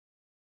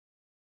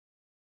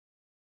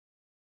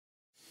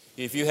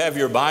If you have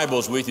your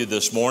Bibles with you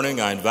this morning,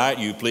 I invite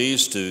you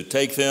please to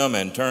take them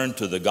and turn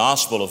to the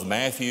Gospel of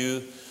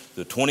Matthew,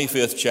 the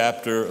 25th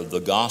chapter of the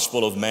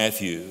Gospel of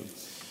Matthew.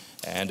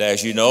 And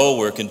as you know,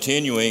 we're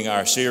continuing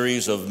our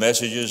series of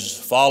messages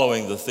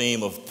following the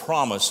theme of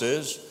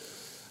promises.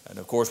 And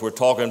of course, we're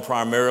talking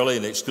primarily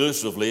and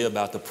exclusively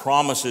about the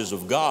promises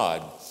of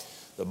God.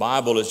 The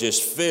Bible is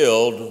just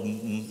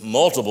filled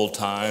multiple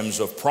times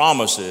of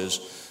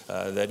promises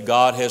that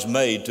God has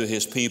made to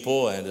His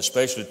people and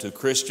especially to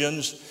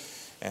Christians.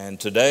 And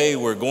today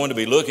we're going to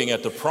be looking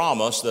at the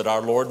promise that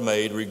our Lord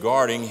made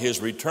regarding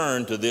His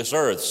return to this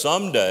earth.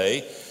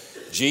 Someday,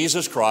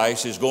 Jesus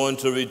Christ is going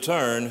to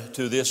return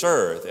to this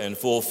earth and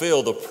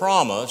fulfill the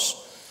promise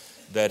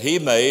that He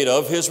made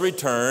of His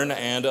return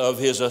and of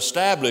His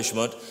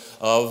establishment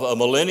of a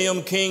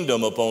millennium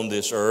kingdom upon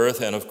this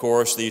earth, and of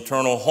course the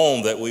eternal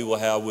home that we will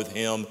have with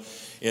Him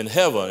in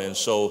heaven. And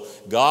so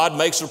God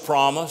makes a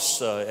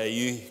promise.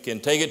 You can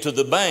take it to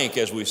the bank,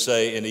 as we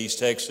say in East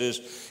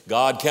Texas.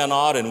 God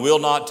cannot and will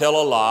not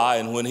tell a lie,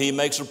 and when He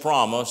makes a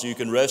promise, you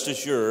can rest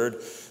assured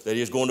that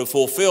He is going to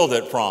fulfill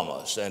that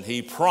promise. And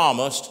He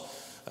promised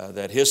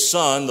that His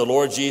Son, the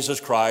Lord Jesus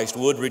Christ,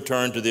 would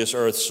return to this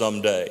earth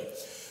someday.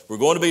 We're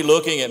going to be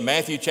looking at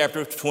Matthew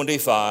chapter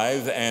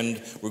 25,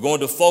 and we're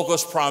going to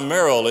focus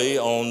primarily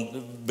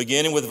on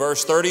beginning with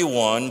verse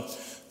 31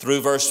 through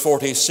verse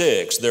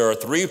 46. There are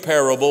three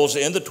parables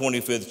in the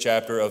 25th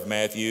chapter of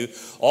Matthew,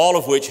 all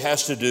of which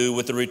has to do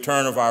with the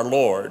return of our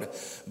Lord.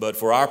 But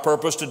for our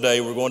purpose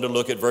today, we're going to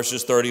look at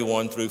verses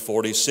 31 through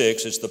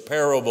 46. It's the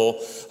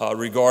parable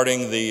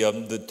regarding the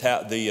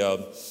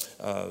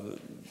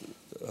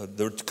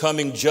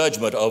coming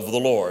judgment of the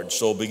Lord.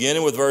 So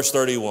beginning with verse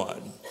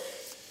 31.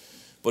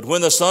 But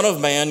when the Son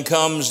of Man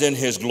comes in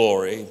His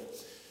glory,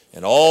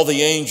 and all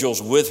the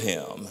angels with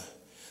Him,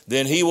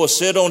 then He will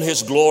sit on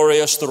His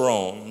glorious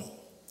throne.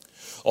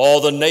 All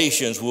the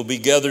nations will be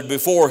gathered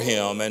before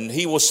Him, and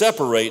He will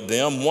separate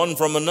them one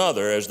from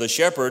another, as the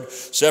shepherd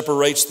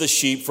separates the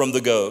sheep from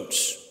the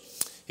goats.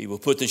 He will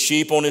put the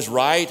sheep on His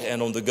right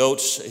and on the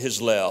goats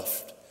His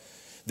left.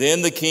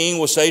 Then the King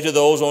will say to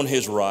those on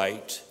His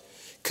right,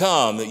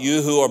 "Come,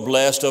 you who are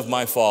blessed of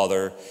my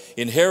Father,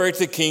 inherit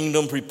the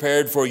kingdom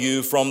prepared for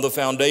you from the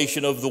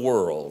foundation of the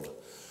world.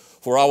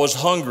 For I was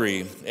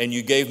hungry, and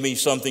you gave me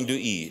something to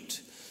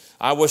eat.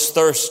 I was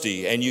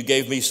thirsty, and you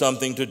gave me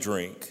something to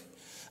drink.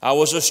 I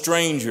was a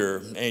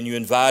stranger, and you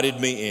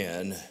invited me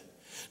in.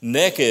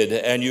 Naked,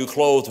 and you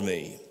clothed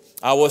me.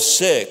 I was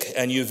sick,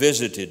 and you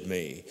visited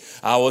me.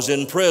 I was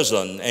in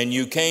prison, and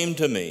you came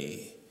to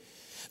me."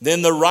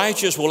 Then the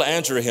righteous will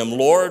answer Him,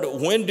 "Lord,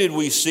 when did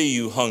we see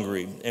you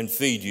hungry and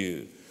feed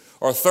you,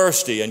 or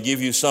thirsty and give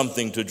you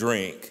something to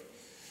drink?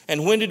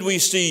 And when did we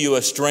see you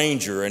a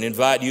stranger and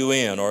invite you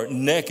in, or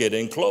naked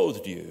and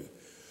clothed you?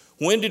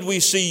 When did we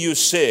see you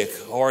sick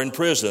or in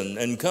prison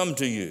and come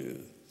to you?"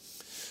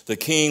 The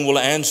King will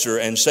answer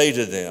and say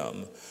to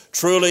them,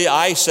 "Truly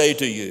I say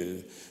to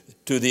you,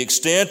 to the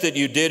extent that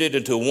you did it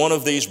unto one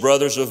of these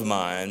brothers of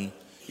mine,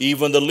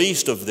 even the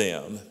least of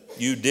them,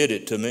 you did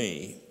it to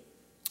me."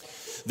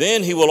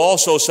 Then He will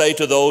also say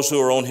to those who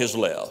are on His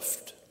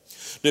left,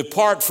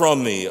 "Depart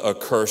from me,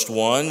 accursed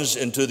ones,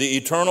 into the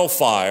eternal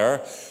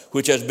fire,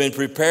 which has been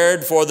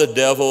prepared for the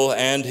devil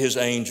and his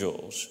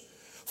angels.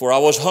 For I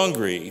was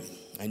hungry,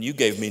 and you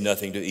gave me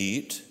nothing to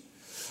eat.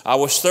 I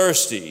was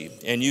thirsty,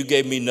 and you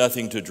gave me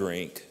nothing to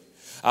drink.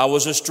 I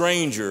was a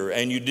stranger,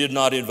 and you did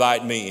not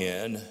invite me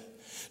in.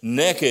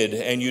 Naked,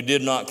 and you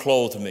did not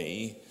clothe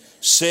me.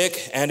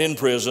 Sick and in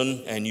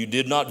prison, and you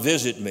did not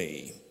visit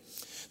me."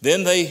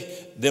 Then they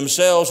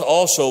themselves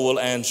also will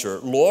answer,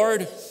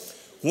 "Lord,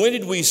 when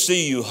did we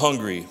see you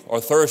hungry or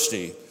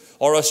thirsty,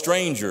 or a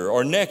stranger,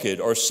 or naked,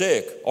 or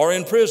sick, or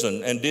in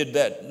prison, and did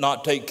that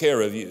not take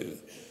care of you?"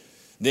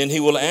 Then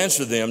He will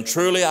answer them,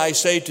 "Truly I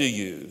say to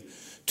you,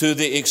 to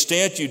the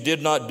extent you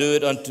did not do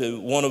it unto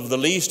one of the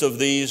least of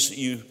these,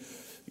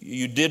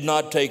 you did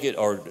not take it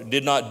or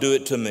did not do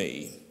it to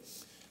me.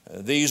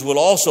 These will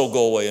also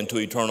go away into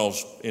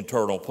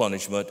eternal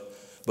punishment,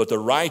 but the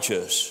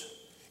righteous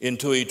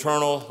into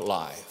eternal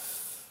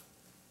life."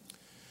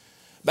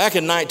 Back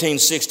in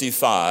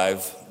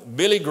 1965,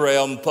 Billy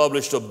Graham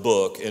published a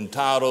book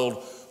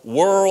entitled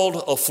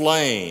World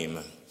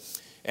Aflame.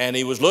 And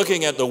he was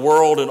looking at the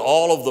world and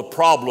all of the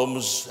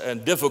problems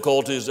and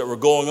difficulties that were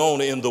going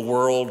on in the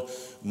world,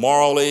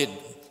 morally,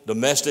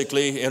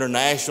 domestically,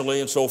 internationally,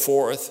 and so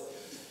forth.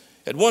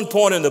 At one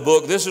point in the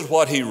book, this is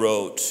what he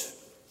wrote: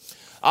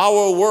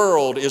 "Our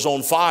world is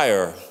on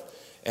fire,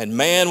 and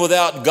man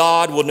without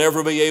God will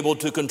never be able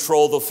to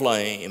control the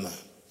flame.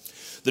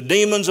 The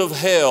demons of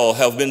hell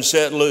have been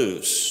set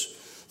loose.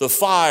 The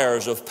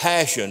fires of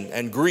passion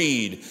and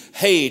greed,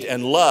 hate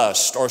and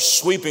lust are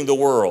sweeping the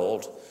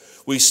world.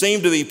 We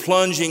seem to be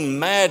plunging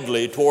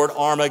madly toward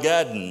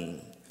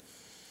Armageddon."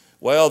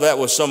 Well, that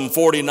was some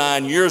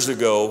 49 years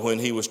ago when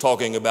he was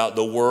talking about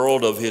the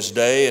world of his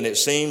day, and it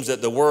seems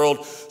that the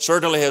world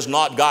certainly has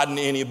not gotten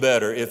any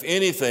better. If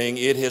anything,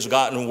 it has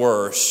gotten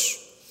worse.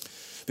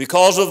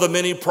 Because of the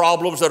many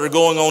problems that are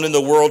going on in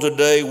the world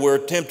today, we're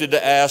tempted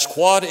to ask,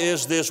 what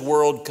is this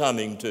world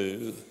coming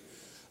to?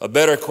 A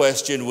better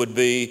question would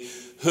be,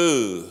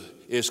 who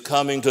is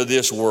coming to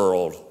this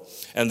world?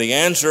 And the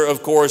answer,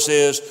 of course,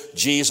 is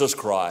Jesus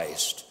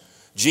Christ.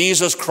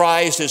 Jesus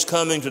Christ is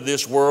coming to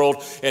this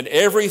world, and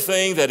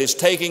everything that is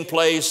taking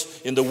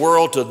place in the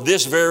world to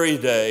this very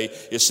day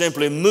is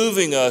simply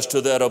moving us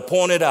to that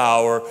appointed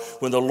hour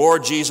when the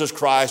Lord Jesus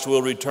Christ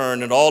will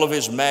return in all of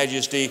his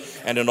majesty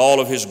and in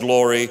all of his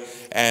glory,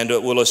 and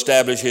will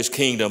establish his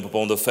kingdom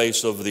upon the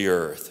face of the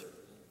earth.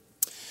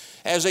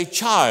 As a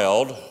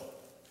child,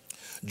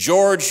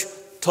 George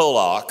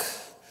Tulloch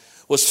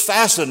was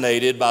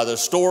fascinated by the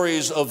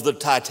stories of the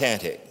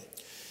Titanic.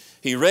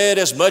 He read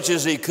as much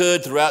as he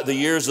could throughout the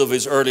years of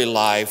his early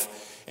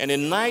life, and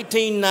in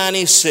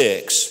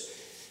 1996,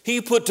 he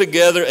put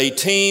together a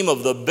team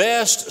of the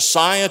best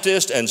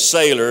scientists and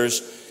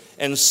sailors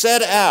and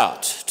set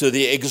out to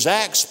the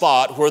exact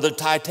spot where the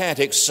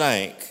Titanic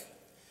sank.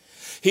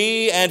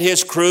 He and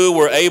his crew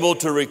were able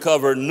to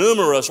recover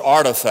numerous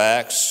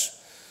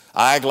artifacts,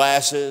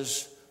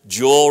 eyeglasses,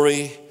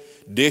 jewelry,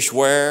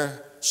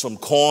 dishware, some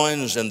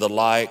coins, and the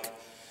like.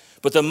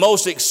 But the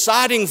most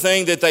exciting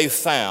thing that they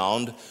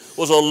found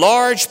was a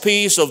large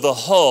piece of the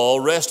hull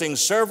resting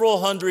several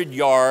hundred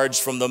yards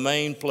from the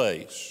main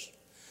place.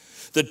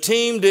 The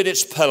team did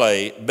its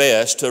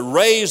best to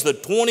raise the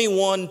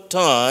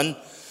 21-ton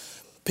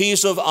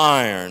piece of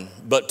iron,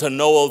 but to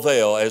no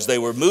avail. As they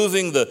were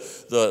moving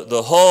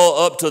the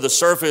hull up to the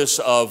surface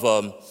of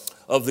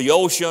the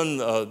ocean,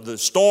 the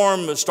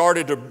storm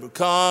started to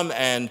come,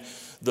 and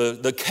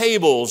the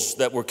cables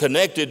that were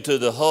connected to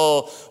the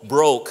hull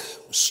broke,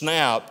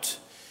 snapped,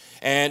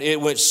 and it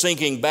went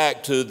sinking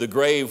back to the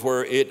grave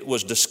where it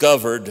was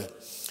discovered.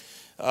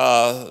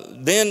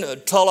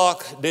 Then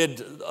Tulloch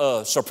did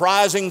a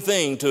surprising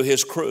thing to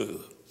his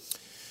crew.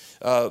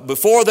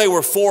 Before they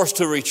were forced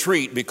to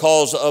retreat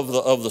because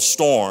of the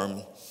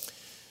storm,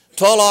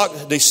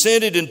 Tulloch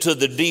descended into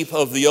the deep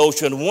of the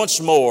ocean once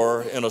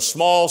more in a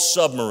small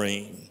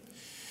submarine,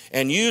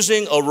 and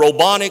using a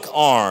robotic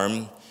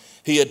arm,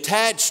 he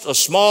attached a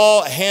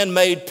small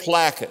handmade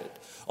placket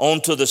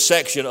onto the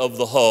section of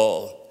the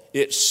hull.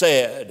 It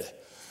said,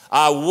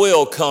 "I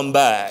will come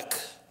back,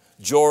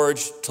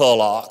 George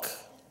Tulloch."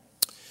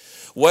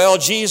 Well,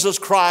 Jesus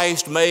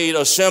Christ made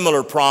a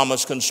similar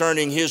promise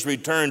concerning his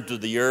return to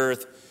the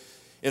earth.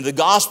 In the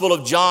Gospel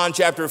of John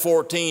chapter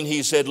 14,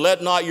 he said,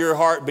 "Let not your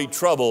heart be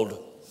troubled.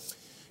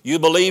 You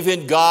believe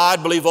in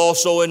God, believe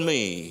also in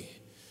me.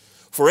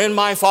 For in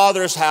my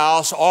Father's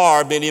house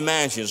are many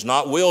mansions,"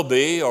 not will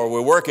be, or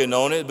we're working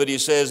on it, but he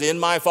says, in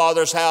my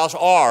Father's house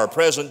are,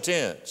 present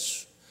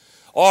tense,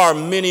 are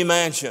many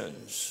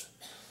mansions.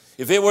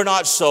 If it were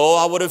not so,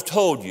 I would have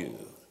told you.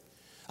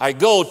 I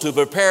go to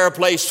prepare a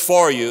place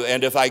for you,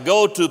 and if I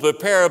go to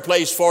prepare a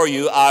place for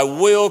you, I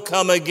will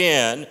come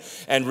again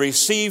and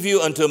receive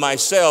you unto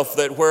myself,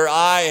 that where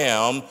I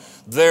am,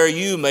 there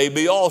you may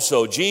be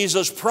also.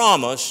 Jesus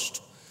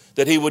promised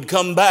that he would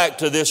come back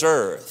to this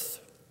earth.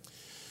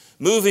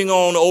 Moving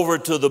on over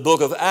to the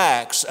book of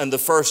Acts and the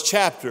first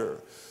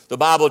chapter, the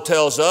Bible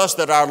tells us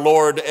that our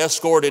Lord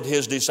escorted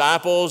his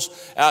disciples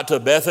out to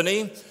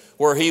Bethany,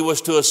 where he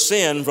was to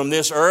ascend from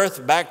this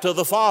earth back to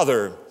the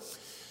Father.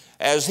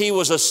 As he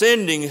was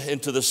ascending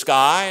into the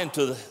sky and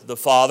to the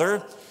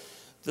Father,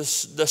 the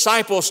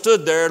disciples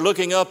stood there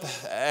looking up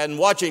and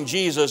watching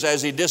Jesus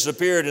as he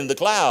disappeared in the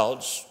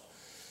clouds.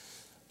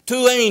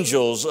 Two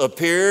angels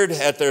appeared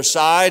at their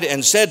side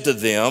and said to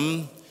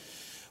them,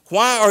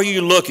 "Why are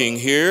you looking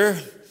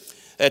here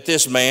at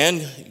this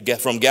man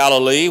from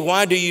Galilee?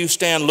 Why do you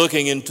stand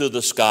looking into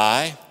the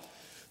sky?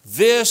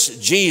 This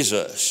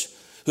Jesus,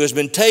 who has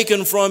been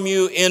taken from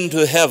you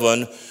into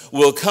heaven,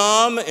 will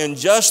come in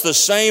just the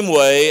same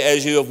way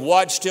as you have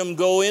watched him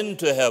go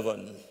into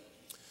heaven."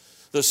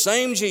 The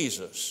same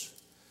Jesus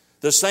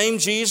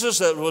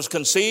that was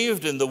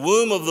conceived in the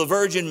womb of the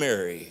Virgin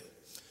Mary,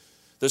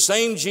 the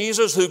same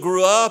Jesus who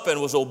grew up and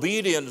was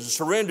obedient and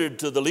surrendered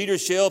to the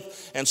leadership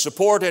and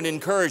support and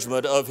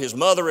encouragement of his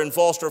mother and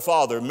foster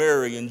father,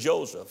 Mary and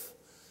Joseph.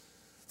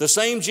 The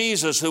same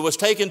Jesus who was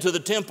taken to the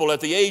temple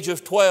at the age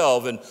of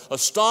 12 and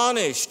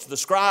astonished the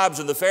scribes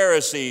and the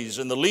Pharisees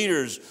and the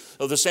leaders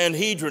of the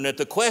Sanhedrin at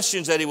the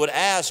questions that he would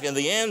ask and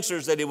the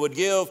answers that he would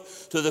give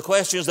to the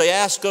questions they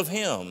asked of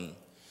him.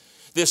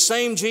 This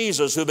same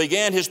Jesus who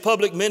began his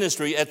public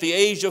ministry at the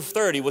age of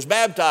 30, was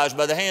baptized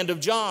by the hand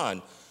of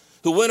John,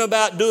 who went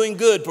about doing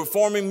good,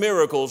 performing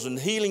miracles and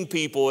healing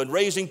people and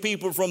raising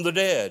people from the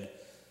dead.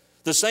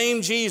 The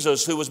same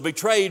Jesus who was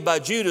betrayed by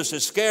Judas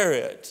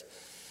Iscariot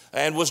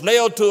and was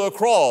nailed to a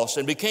cross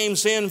and became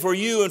sin for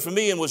you and for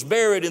me and was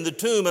buried in the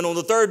tomb, and on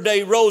the third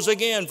day rose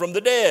again from the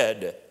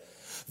dead.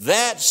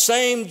 That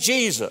same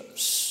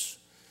Jesus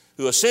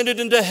who ascended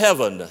into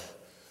heaven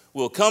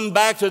will come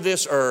back to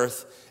this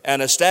earth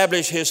and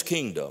establish his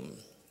kingdom.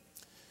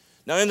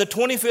 Now, in the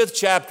 25th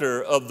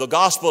chapter of the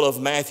Gospel of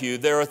Matthew,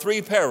 there are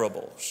 3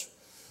 parables,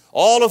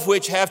 all of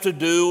which have to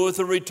do with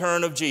the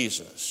return of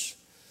Jesus.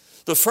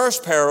 The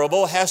first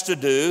parable has to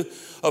do,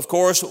 of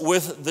course,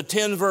 with the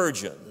 10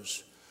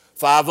 virgins,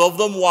 5 of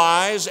them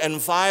wise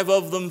and 5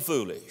 of them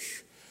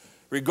foolish.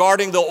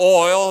 Regarding the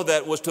oil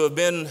that was to have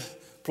been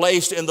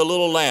placed in the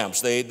little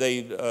lamps,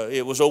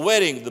 it was a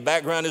wedding. The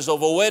background is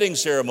of a wedding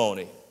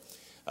ceremony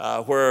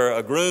where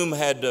a groom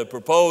had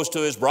proposed to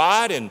his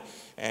bride,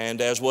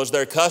 and as was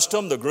their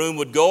custom, the groom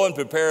would go and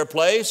prepare a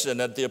place,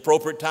 and at the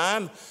appropriate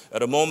time,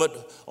 at a moment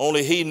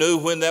only he knew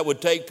when that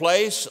would take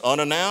place,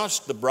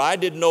 unannounced. The bride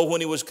didn't know when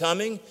he was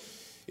coming.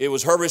 It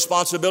was her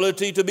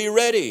responsibility to be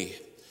ready.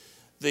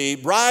 The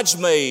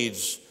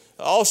bridesmaids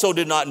also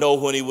did not know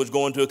when he was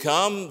going to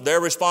come. Their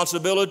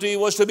responsibility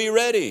was to be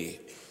ready.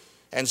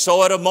 And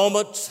so at a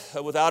moment,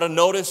 without a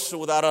notice,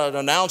 without an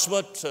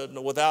announcement,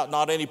 without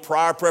not any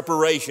prior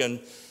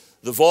preparation,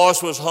 the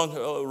voice was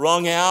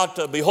rung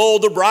out,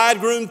 "Behold, the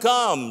bridegroom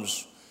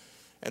comes."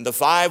 And the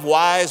 5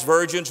 wise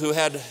virgins who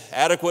had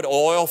adequate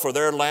oil for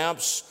their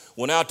lamps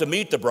went out to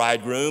meet the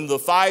bridegroom. The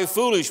 5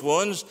 foolish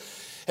ones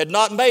had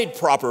not made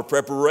proper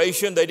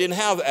preparation. They didn't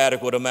have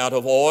adequate amount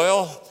of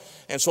oil.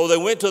 And so they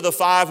went to the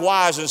 5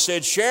 wise and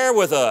said, "Share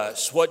with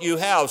us what you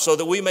have so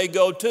that we may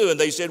go too." And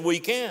they said, "We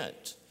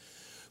can't.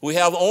 We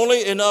have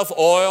only enough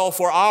oil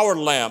for our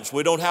lamps.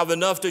 We don't have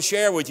enough to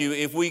share with you.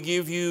 If we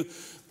give you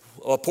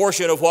a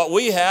portion of what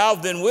we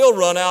have, then we'll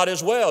run out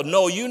as well.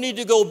 No, you need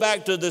to go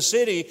back to the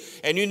city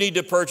and you need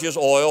to purchase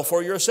oil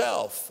for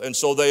yourself." And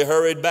so they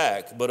hurried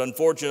back, but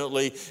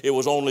unfortunately it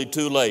was only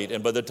too late.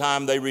 And by the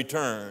time they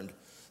returned,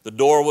 the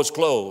door was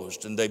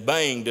closed, and they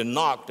banged and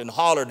knocked and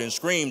hollered and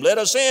screamed, "Let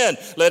us in,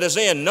 let us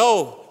in."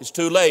 No, it's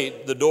too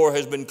late. The door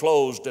has been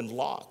closed and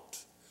locked.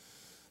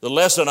 The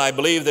lesson, I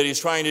believe, that he's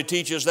trying to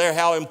teach us there,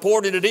 how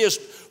important it is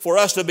for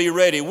us to be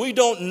ready. We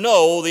don't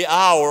know the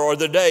hour or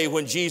the day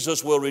when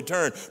Jesus will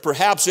return.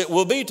 Perhaps it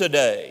will be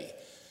today.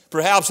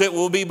 Perhaps it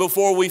will be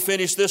before we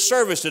finish this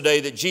service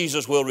today that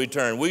Jesus will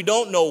return. We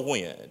don't know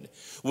when.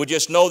 We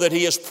just know that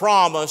he has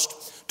promised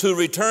to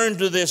return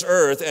to this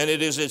earth, and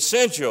it is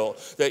essential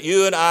that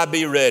you and I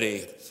be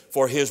ready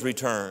for his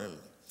return.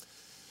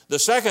 The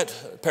second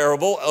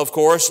parable, of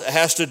course,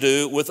 has to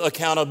do with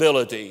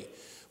accountability,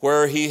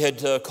 where he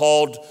had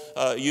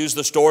used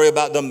the story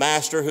about the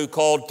master who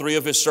called 3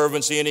 of his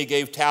servants in. He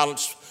gave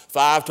talents,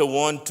 5 to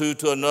one, 2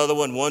 to another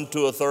one, 1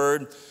 to a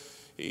third.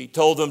 He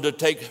told them to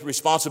take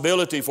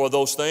responsibility for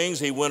those things.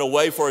 He went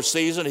away for a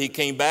season. He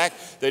came back.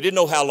 They didn't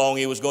know how long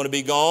he was going to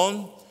be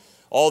gone.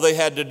 All they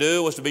had to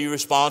do was to be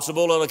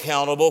responsible and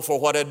accountable for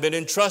what had been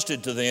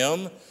entrusted to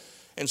them.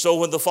 And so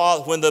when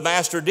the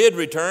master did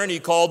return, he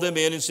called them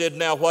in and said,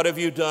 "Now what have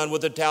you done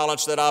with the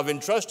talents that I've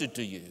entrusted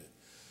to you?"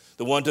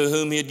 The one to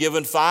whom he had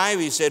given 5,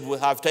 he said, "Well,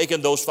 I've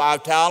taken those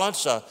 5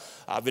 talents,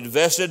 I've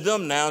invested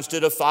them. Now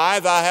instead of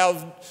 5, I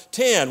have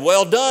 10.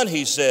 Well done,"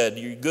 he said,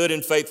 "you good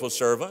and faithful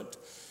servant.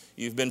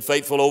 You've been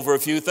faithful over a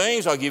few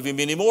things. I'll give you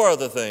many more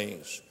other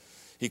things."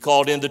 He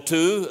called in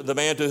the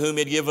man to whom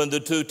he had given the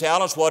 2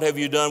 talents. "What have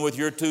you done with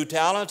your 2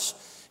 talents?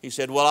 He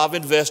said, "Well, I've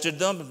invested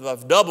them.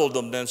 I've doubled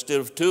them. Instead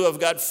of 2, I've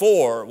got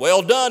 4.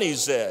 Well done," he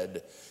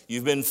said.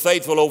 "You've been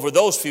faithful over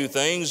those few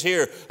things.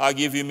 Here, I'll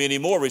give you many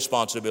more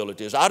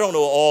responsibilities." I don't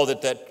know all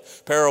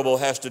that parable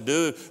has to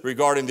do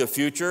regarding the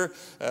future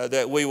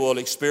that we will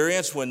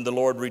experience when the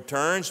Lord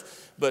returns.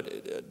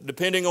 But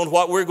depending on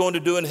what we're going to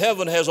do in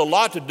heaven has a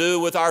lot to do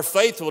with our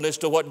faithfulness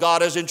to what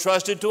God has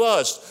entrusted to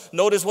us.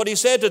 Notice what he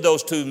said to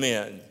those 2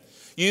 men.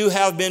 "You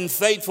have been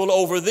faithful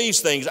over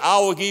these things. I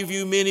will give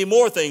you many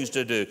more things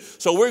to do."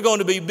 So we're going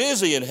to be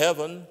busy in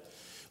heaven.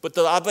 But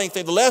I think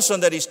the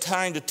lesson that he's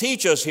trying to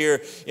teach us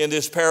here in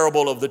this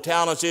parable of the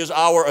talents is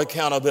our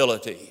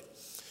accountability.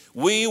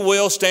 We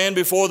will stand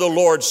before the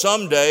Lord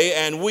someday,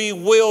 and we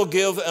will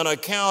give an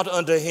account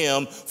unto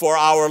him for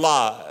our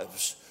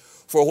lives,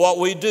 for what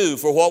we do,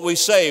 for what we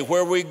say,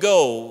 where we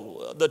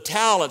go, the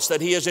talents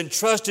that he has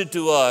entrusted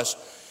to us.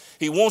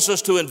 He wants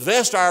us to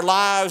invest our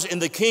lives in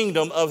the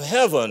kingdom of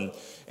heaven,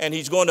 and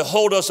he's going to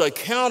hold us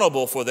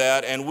accountable for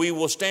that, and we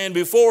will stand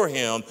before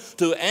him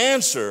to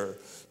answer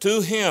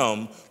to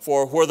him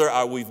for whether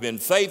we've been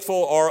faithful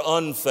or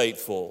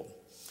unfaithful.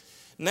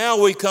 Now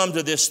we come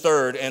to this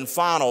third and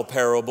final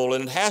parable,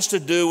 and it has to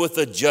do with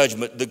the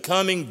judgment, the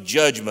coming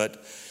judgment,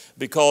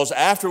 because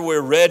after we're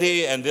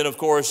ready, and then of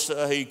course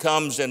he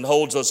comes and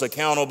holds us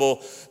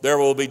accountable, there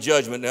will be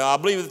judgment. Now I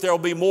believe that there will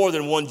be more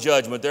than one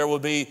judgment. There will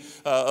be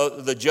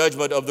the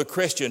judgment of the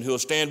Christian who will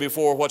stand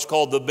before what's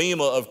called the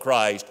bema of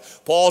Christ.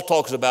 Paul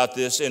talks about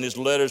this in his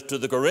letters to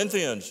the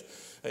Corinthians.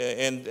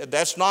 And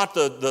that's not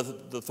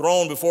the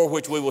throne before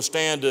which we will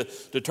stand to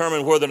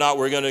determine whether or not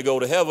we're going to go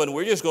to heaven.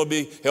 We're just going to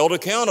be held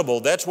accountable.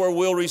 That's where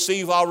we'll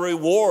receive our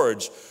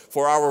rewards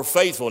for our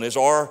faithfulness,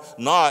 or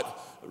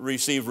not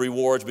receive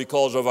rewards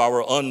because of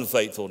our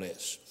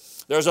unfaithfulness.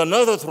 There's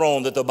another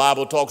throne that the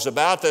Bible talks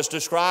about that's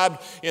described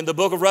in the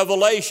book of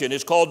Revelation.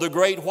 It's called the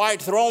Great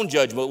White Throne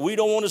Judgment. We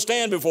don't want to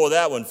stand before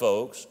that one,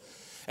 folks.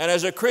 And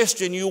as a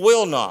Christian, you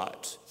will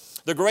not.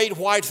 The great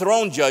white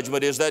throne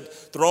judgment is that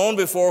throne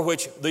before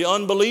which the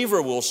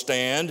unbeliever will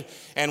stand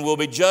and will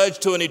be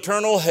judged to an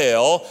eternal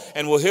hell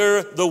and will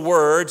hear the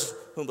words,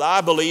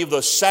 I believe,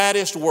 the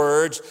saddest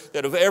words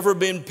that have ever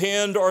been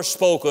penned or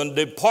spoken.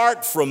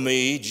 Depart from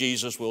me,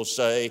 Jesus will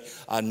say,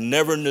 I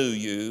never knew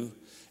you.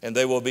 And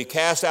they will be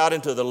cast out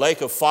into the lake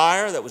of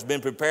fire that was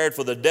been prepared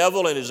for the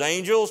devil and his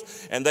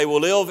angels, and they will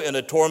live in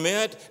a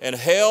torment and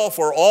hell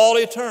for all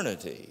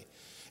eternity.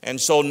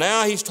 And so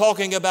now he's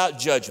talking about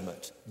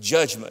judgment.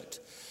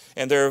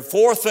 And there are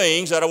 4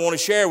 things that I want to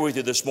share with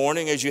you this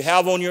morning, as you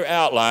have on your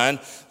outline,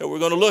 that we're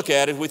going to look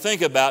at as we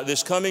think about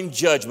this coming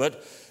judgment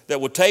that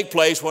will take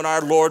place when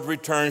our Lord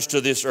returns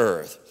to this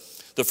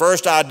earth. The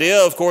first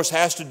idea, of course,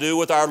 has to do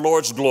with our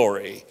Lord's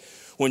glory.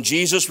 When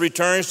Jesus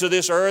returns to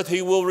this earth,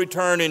 he will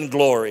return in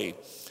glory.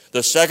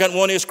 The second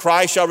one is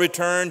Christ shall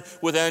return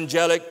with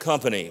angelic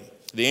company.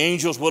 The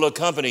angels will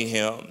accompany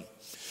him.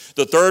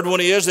 The third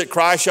one is that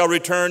Christ shall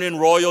return in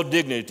royal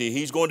dignity.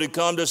 He's going to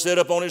come to sit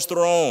upon his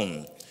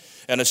throne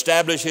and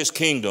establish his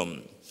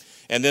kingdom.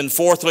 And then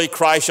fourthly,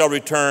 Christ shall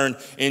return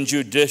in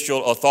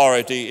judicial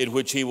authority, in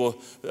which he will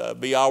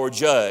be our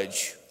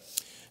judge.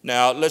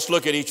 Now, let's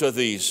look at each of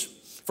these.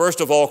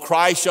 First of all,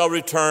 Christ shall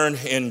return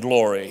in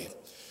glory.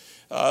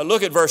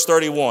 Look at verse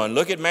 31.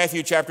 Look at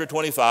Matthew chapter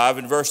 25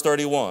 and verse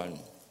 31.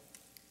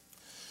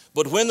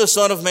 But when the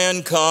Son of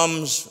Man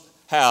comes,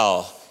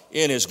 how?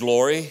 In his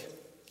glory,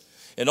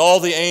 and all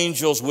the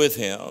angels with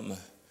him,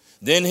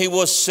 then he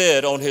will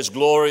sit on his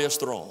glorious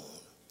throne.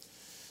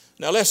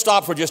 Now let's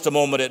stop for just a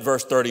moment at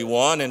verse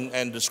 31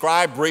 and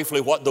describe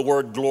briefly what the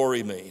word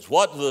glory means.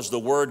 What does the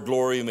word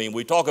glory mean?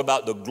 We talk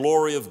about the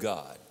glory of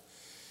God.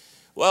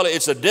 Well,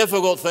 it's a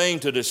difficult thing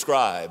to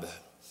describe,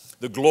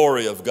 the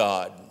glory of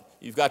God.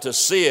 You've got to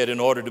see it in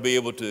order to be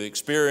able to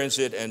experience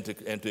it and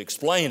to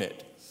explain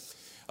it.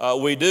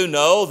 We do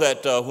know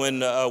that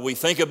when we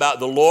think about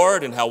the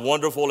Lord and how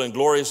wonderful and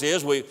glorious he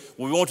is, we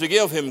want to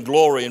give him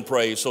glory and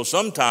praise. So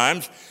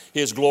sometimes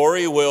his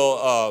glory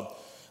will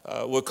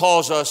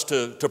cause us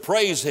to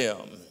praise him.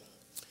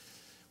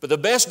 But the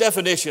best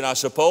definition, I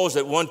suppose,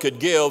 that one could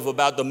give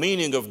about the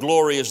meaning of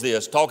glory is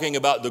this, talking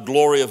about the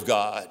glory of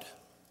God.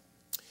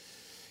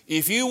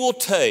 If you will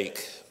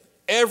take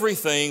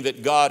everything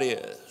that God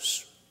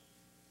is,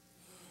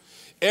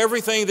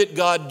 everything that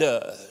God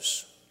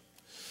does,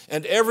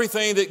 and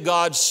everything that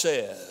God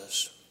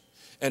says,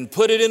 and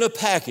put it in a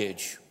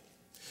package,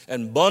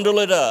 and bundle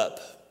it up,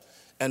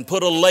 and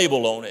put a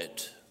label on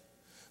it,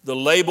 the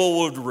label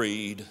would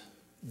read,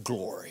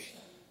 glory.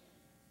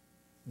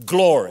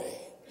 Glory.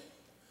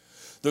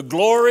 The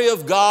glory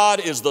of God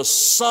is the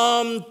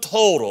sum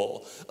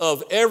total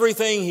of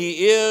everything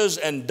he is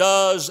and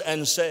does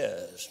and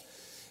says.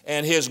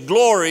 And his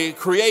glory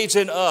creates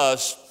in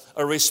us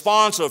a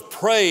response of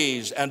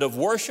praise and of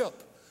worship.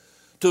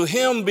 To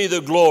him be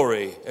the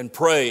glory and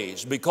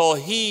praise,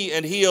 because he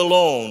and he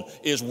alone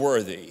is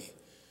worthy.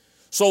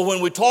 So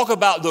when we talk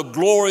about the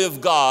glory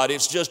of God,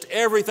 it's just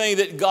everything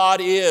that God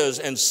is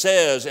and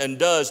says and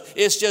does.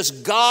 It's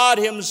just God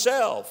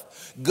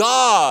himself.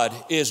 God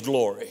is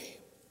glory.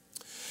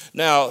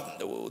 Now,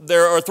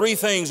 there are 3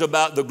 things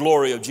about the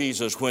glory of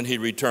Jesus when he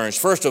returns.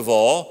 First of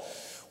all,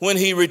 when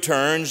he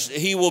returns,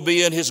 he will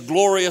be in his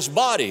glorious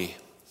body.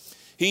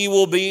 He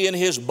will be in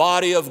his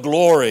body of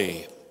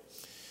glory.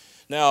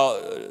 Now,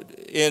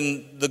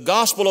 in the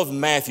Gospel of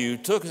Matthew,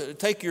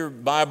 take your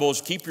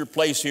Bibles, keep your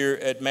place here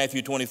at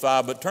Matthew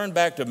 25, but turn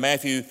back to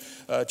Matthew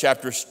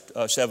chapter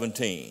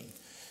 17.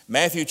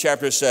 Matthew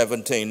chapter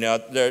 17. Now,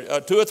 there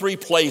are 2 or 3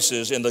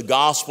 places in the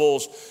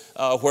Gospels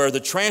where the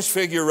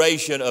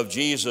transfiguration of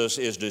Jesus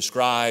is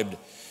described.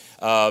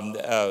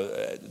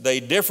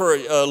 They differ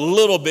a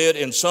little bit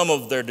in some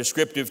of their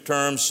descriptive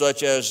terms,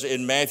 such as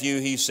in Matthew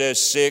he says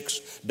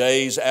 6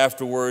 days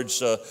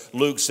afterwards.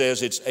 Luke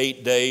says it's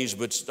 8 days,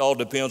 but it all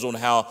depends on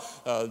how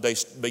they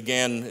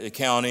began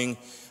counting.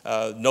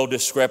 No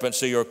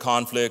discrepancy or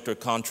conflict or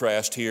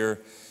contrast here.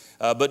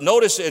 But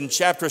notice in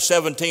chapter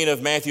 17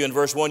 of Matthew in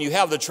verse 1, you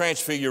have the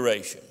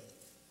transfiguration,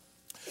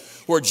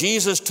 where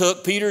Jesus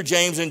took Peter,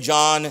 James, and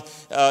John,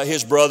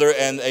 his brother,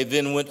 and they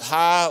then went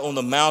high on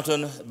the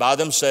mountain by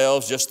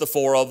themselves, just the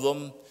 4 of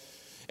them.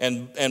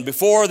 And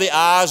before the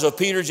eyes of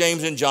Peter,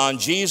 James, and John,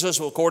 Jesus,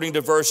 according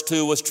to verse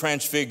 2, was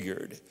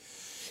transfigured.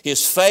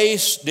 His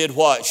face did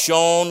what?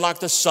 Shone like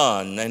the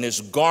sun, and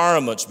his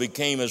garments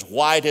became as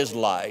white as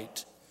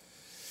light.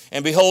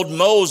 And behold,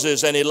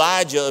 Moses and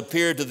Elijah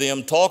appeared to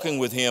them, talking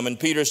with him. And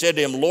Peter said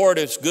to him, Lord,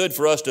 it's good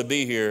for us to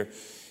be here.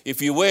 If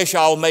you wish,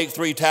 I'll make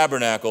 3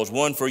 tabernacles,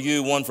 one for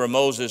you, one for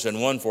Moses,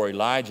 and one for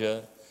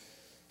Elijah.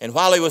 And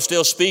while he was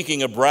still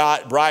speaking, a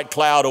bright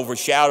cloud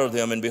overshadowed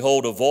them. And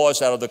behold, a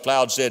voice out of the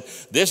cloud said,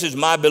 This is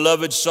my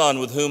beloved Son,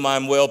 with whom I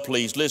am well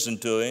pleased. Listen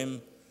to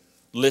him.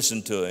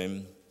 Listen to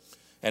him.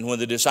 And when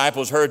the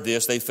disciples heard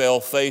this, they fell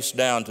face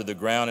down to the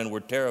ground and were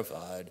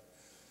terrified.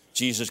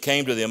 Jesus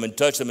came to them and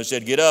touched them and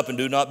said, Get up and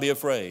do not be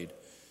afraid.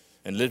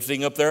 And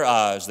lifting up their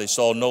eyes, they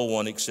saw no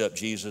one except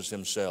Jesus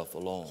himself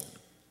alone.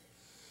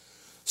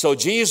 So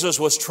Jesus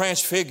was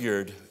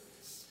transfigured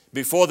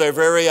before their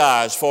very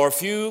eyes. For a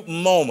few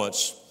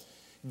moments,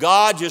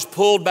 God just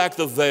pulled back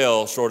the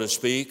veil, so to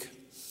speak,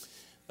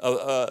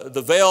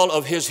 the veil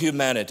of his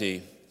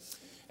humanity.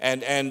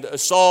 and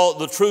saw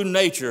the true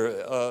nature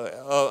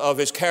of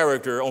his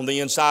character on the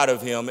inside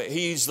of him.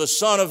 He's the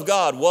Son of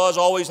God, was,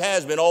 always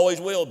has been,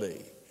 always will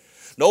be.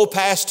 No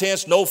past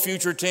tense, no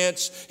future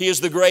tense. He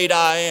is the great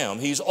I am.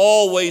 He's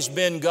always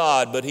been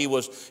God, but he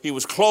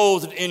was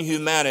clothed in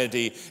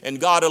humanity, and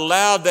God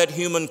allowed that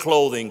human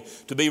clothing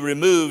to be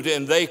removed,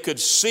 and they could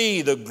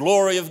see the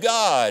glory of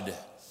God.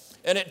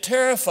 And it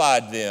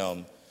terrified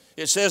them.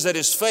 It says that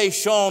his face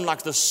shone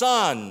like the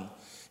sun.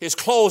 His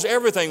clothes,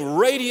 everything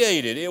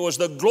radiated. It was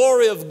the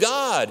glory of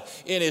God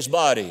in his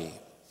body.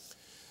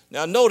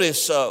 Now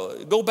notice,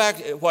 go back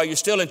while you're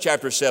still in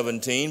chapter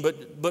 17,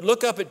 but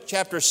look up at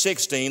chapter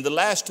 16, the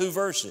last two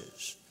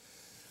verses.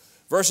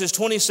 Verses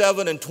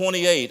 27 and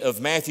 28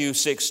 of Matthew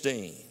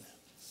 16.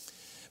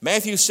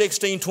 Matthew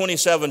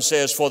 16:27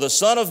 says, "For the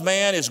Son of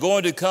Man is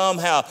going to come,"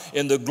 how?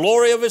 "In the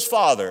glory of his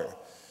Father."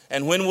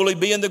 And when will he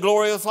be in the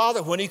glory of the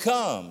Father? When he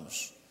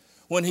comes.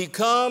 When he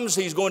comes,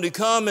 he's going to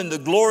come in the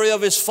glory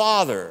of his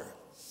Father.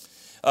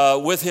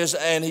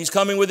 And he's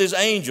coming with his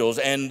angels,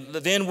 and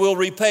then will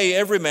repay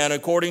every man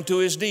according to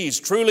his deeds.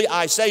 Truly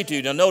I say to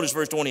you, now notice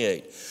verse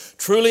 28,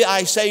 "Truly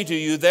I say to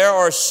you, there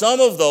are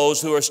some of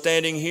those who are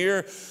standing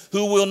here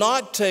who will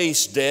not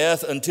taste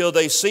death until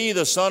they see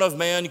the Son of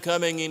Man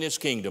coming in his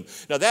kingdom."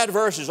 Now that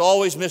verse has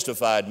always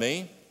mystified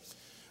me.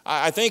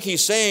 I think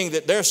he's saying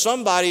that there's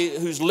somebody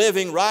who's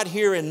living right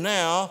here and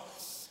now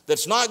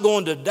that's not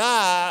going to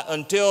die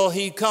until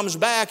he comes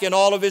back in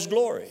all of his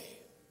glory.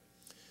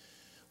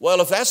 Well,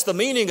 if that's the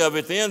meaning of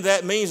it, then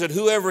that means that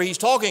whoever he's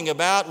talking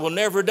about will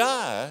never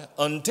die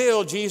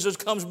until Jesus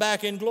comes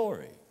back in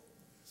glory.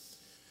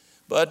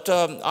 But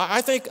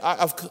I think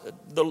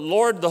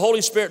the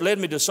Holy Spirit led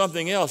me to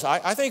something else.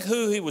 I think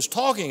who he was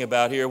talking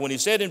about here when he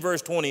said in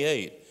verse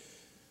 28,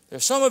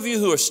 "There's some of you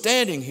who are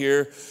standing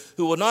here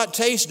who will not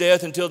taste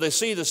death until they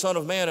see the Son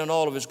of Man in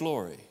all of his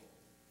glory."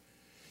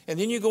 And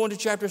then you go into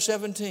chapter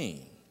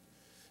 17,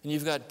 and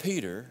you've got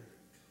Peter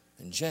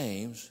and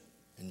James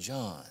and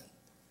John.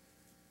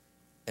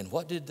 And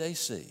what did they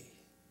see?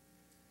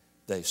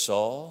 They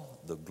saw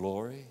the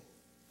glory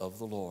of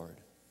the Lord.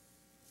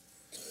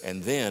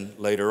 And then,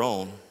 later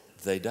on,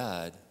 they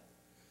died.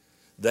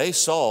 They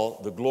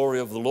saw the glory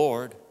of the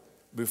Lord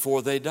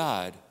before they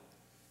died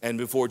and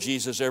before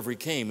Jesus ever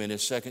came in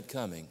his second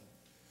coming.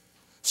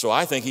 So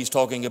I think he's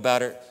talking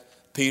about it,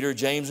 Peter,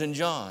 James, and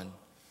John,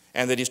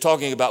 and that he's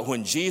talking about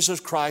when Jesus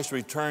Christ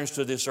returns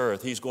to this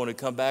earth, he's going to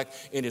come back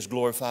in his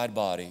glorified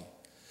body.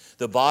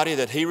 The body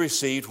that he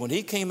received when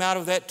he came out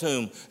of that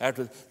tomb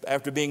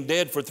after being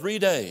dead for 3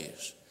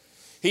 days.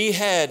 He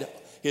had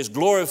his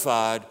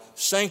glorified,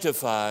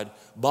 sanctified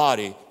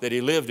body that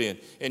he lived in.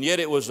 And yet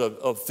it was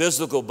a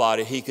physical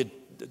body.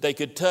 They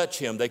could touch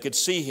him. They could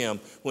see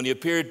him. When he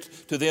appeared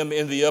to them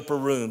in the upper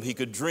room, he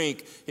could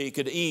drink. He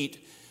could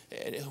eat.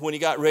 When he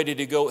got ready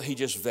to go, he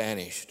just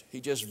vanished. He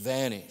just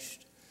vanished.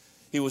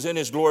 He was in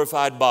his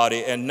glorified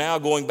body, and now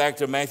going back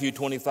to Matthew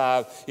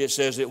 25, it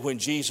says that when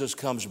Jesus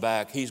comes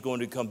back, he's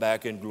going to come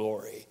back in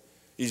glory.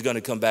 He's going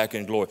to come back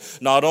in glory.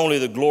 Not only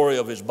the glory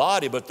of his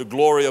body, but the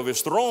glory of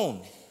his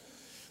throne.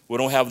 We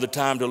don't have the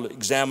time to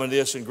examine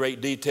this in great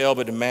detail,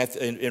 but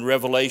in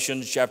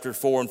Revelation chapter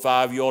 4 and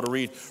 5, you ought to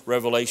read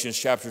Revelations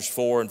chapters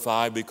 4 and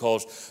 5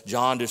 because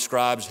John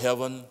describes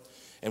heaven,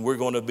 and we're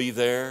going to be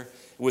there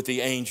with the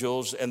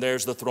angels, and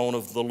there's the throne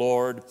of the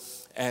Lord.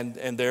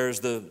 And there's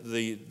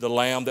the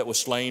lamb that was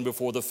slain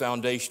before the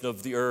foundation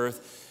of the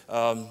earth.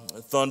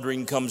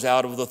 Thundering comes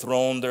out of the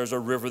throne. There's a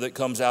river that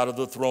comes out of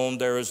the throne.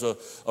 There is a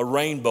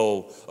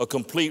rainbow, a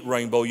complete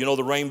rainbow. You know,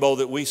 the rainbow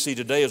that we see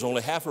today is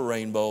only half a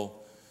rainbow.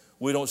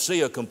 We don't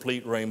see a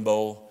complete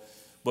rainbow.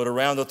 But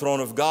around the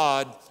throne of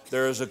God,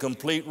 there is a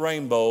complete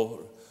rainbow,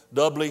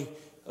 doubly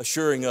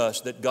assuring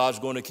us that God's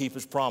going to keep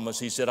his promise.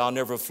 He said, "I'll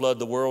never flood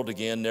the world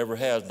again." Never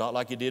has. Not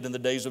like he did in the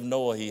days of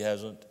Noah, he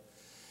hasn't.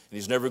 And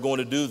he's never going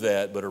to do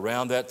that, but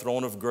around that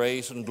throne of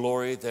grace and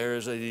glory, there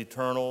is an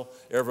eternal,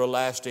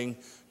 everlasting,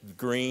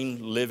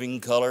 green,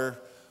 living color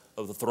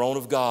of the throne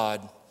of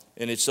God.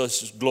 And it's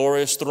this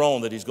glorious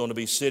throne that he's going to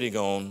be sitting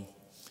on.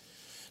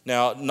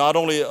 Now, not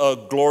only a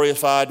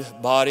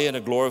glorified body and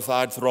a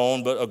glorified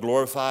throne, but a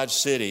glorified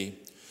city.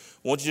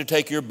 I want you to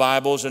take your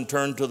Bibles and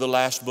turn to the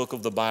last book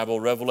of the Bible,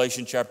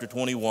 Revelation chapter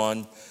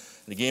 21.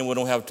 And again, we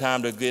don't have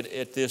time to get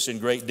at this in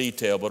great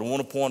detail, but I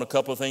want to point a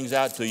couple of things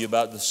out to you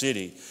about the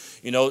city.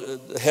 You know,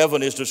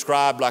 heaven is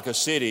described like a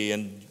city,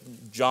 and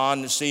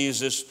John sees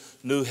this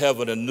new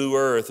heaven and new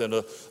earth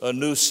and a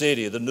new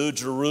city, the new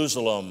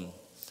Jerusalem.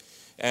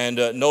 And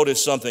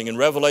notice something in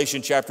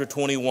Revelation chapter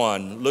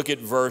 21. Look at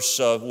verse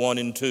 1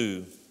 and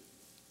 2.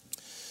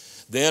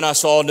 "Then I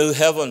saw a new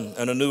heaven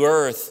and a new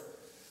earth,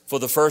 for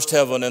the first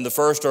heaven and the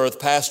first earth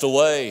passed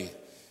away,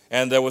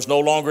 and there was no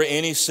longer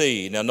any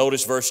sea." Now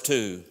notice verse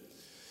 2.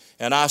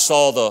 "And I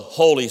saw the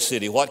holy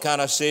city." What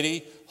kind of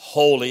city?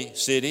 Holy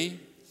city.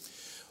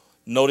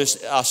 Notice,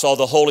 I saw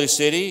the holy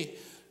city,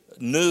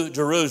 New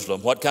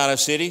Jerusalem. What kind of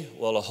city?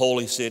 Well, a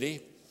holy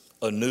city,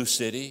 a new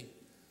city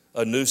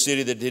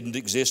that didn't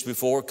exist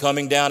before,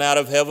 coming down out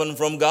of heaven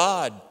from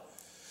God,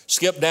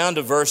 Skip down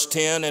to verse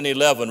 10 and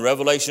 11,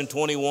 Revelation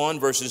 21,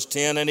 verses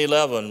 10 and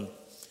 11.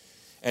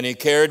 And he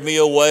carried me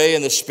away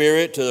in the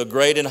Spirit to a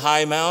great and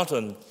high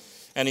mountain,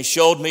 and he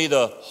showed me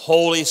the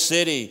holy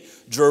city,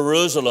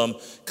 Jerusalem,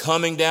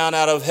 coming down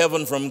out of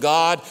heaven from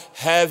God,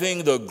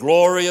 having the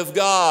glory of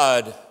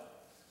God.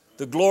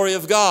 The glory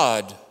of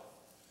God.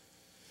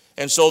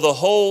 And so the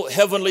whole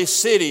heavenly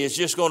city is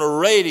just going to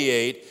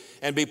radiate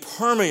and be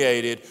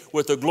permeated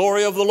with the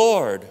glory of the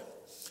Lord.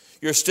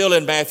 You're still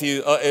in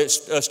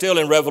still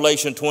in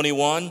Revelation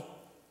 21.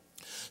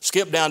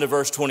 Skip down to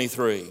verse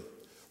 23.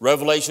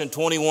 Revelation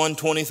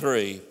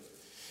 21:23.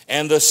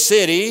 And the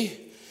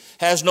city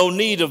has no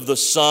need of the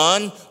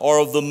sun or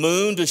of the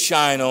moon to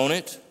shine on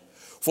it,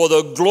 for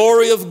the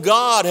glory of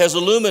God has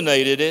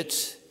illuminated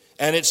it,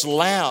 and its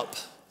lamp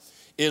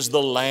is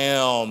the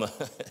Lamb.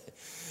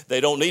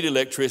 They don't need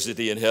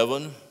electricity in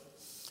heaven.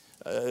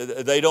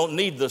 They don't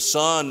need the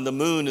sun, the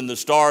moon, and the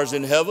stars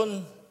in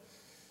heaven.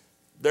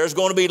 There's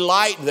going to be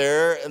light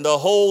there, and the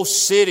whole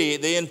city,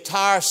 the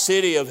entire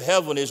city of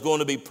heaven is going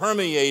to be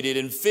permeated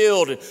and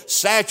filled and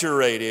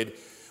saturated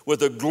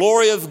with the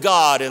glory of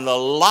God, and the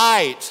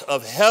light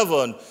of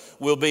heaven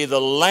will be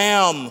the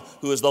Lamb,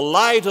 who is the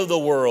light of the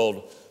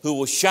world, who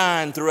will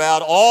shine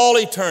throughout all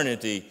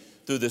eternity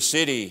through the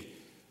city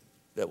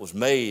that was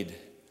made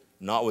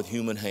not with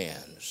human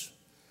hands.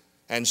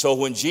 And so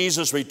when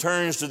Jesus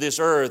returns to this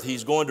earth,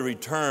 he's going to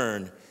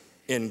return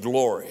in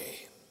glory.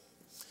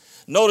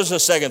 Notice a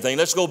second thing.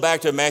 Let's go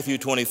back to Matthew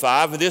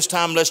 25, and this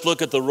time let's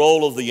look at the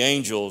role of the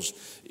angels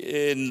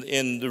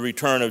in the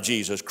return of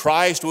Jesus.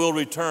 Christ will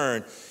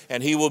return,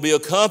 and he will be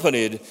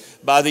accompanied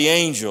by the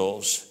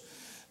angels.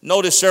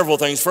 Notice several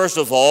things. First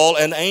of all,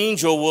 an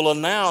angel will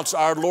announce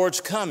our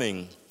Lord's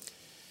coming.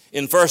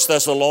 In 1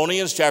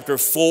 Thessalonians chapter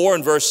 4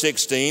 and verse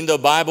 16, the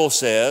Bible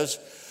says,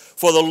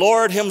 "For the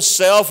Lord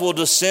himself will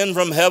descend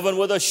from heaven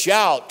with a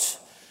shout,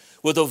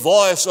 with the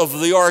voice of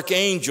the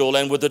archangel,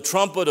 and with the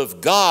trumpet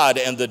of God,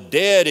 and the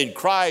dead in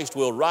Christ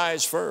will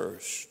rise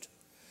first."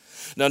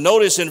 Now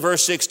notice in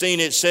verse 16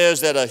 it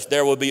says that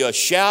there will be a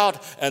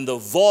shout and the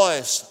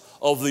voice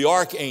of the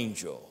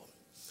archangel.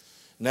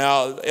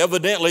 Now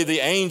evidently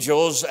the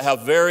angels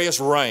have various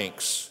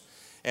ranks,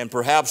 and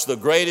perhaps the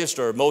greatest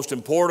or most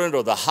important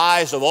or the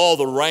highest of all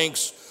the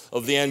ranks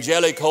of the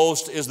angelic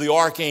host is the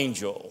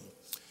archangel.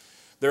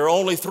 There are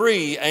only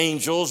 3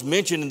 angels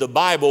mentioned in the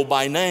Bible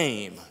by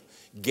name: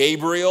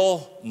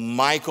 Gabriel,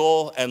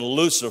 Michael, and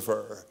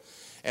Lucifer.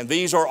 And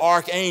these are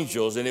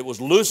archangels, and it was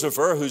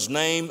Lucifer, whose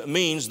name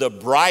means the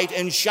bright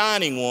and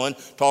shining one,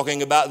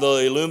 talking about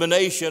the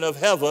illumination of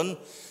heaven.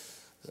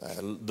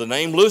 The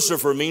name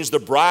Lucifer means the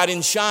bright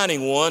and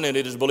shining one, and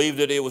it is believed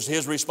that it was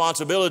his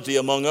responsibility,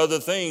 among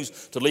other things,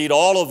 to lead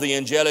all of the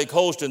angelic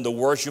host in the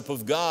worship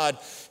of God.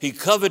 He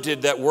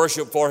coveted that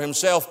worship for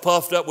himself,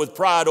 puffed up with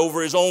pride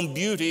over his own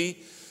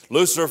beauty.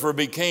 Lucifer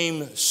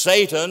became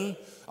Satan,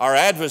 our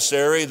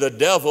adversary, the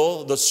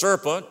devil, the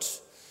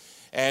serpent,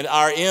 and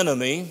our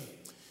enemy.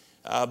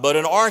 But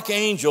an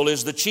archangel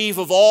is the chief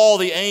of all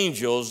the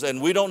angels,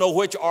 and we don't know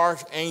which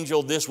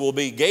archangel this will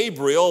be.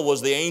 Gabriel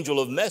was the angel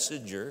of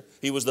messenger.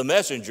 He was the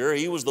messenger.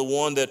 He was the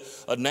one that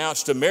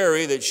announced to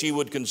Mary that she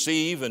would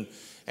conceive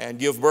and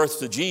give birth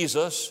to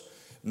Jesus.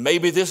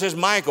 Maybe this is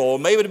Michael, or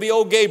maybe it'll be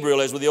old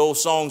Gabriel, as the old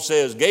song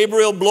says.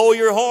 Gabriel, blow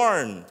your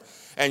horn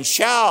and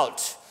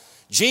shout,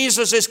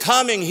 Jesus is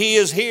coming, he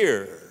is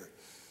here.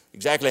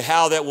 Exactly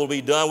how that will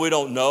be done, we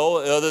don't know,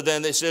 other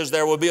than it says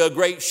there will be a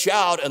great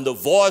shout and the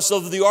voice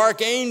of the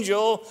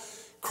archangel,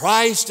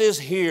 Christ is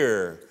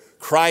here,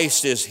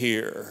 Christ is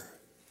here.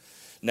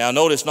 Now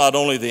notice not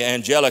only the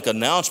angelic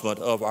announcement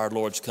of our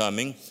Lord's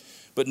coming,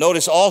 but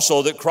notice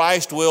also that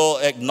Christ will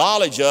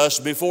acknowledge us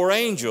before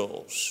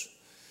angels.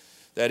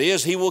 That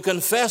is, he will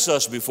confess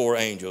us before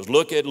angels.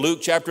 Look at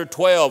Luke chapter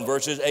 12,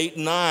 verses 8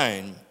 and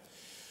 9.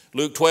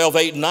 Luke 12,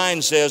 8 and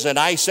 9 says, "And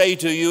I say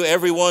to you,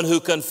 everyone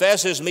who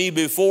confesses me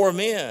before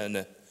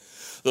men,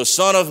 the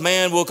Son of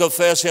Man will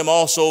confess him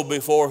also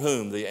before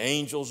whom? The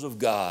angels of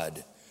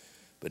God.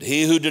 But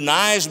he who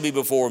denies me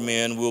before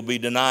men will be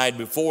denied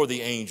before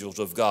the angels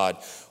of God."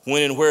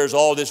 When and where is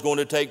all this going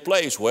to take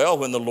place? Well,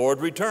 when the Lord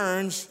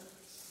returns.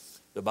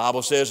 The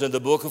Bible says in the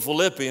book of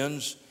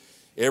Philippians,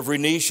 every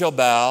knee shall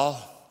bow,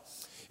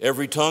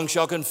 every tongue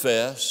shall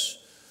confess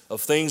of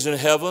things in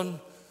heaven.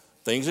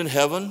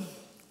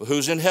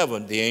 Who's in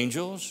heaven? The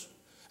angels.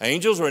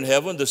 Angels are in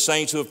heaven. The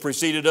saints who have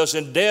preceded us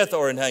in death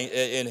are in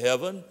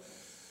heaven.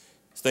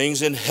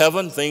 Things in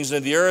heaven, things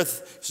in the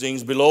earth,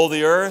 things below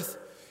the earth.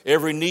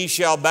 Every knee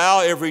shall bow,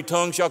 every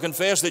tongue shall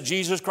confess that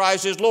Jesus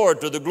Christ is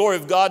Lord, to the glory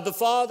of God the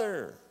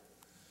Father.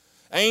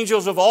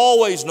 Angels have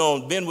always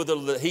known,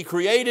 he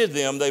created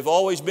them. They've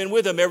always been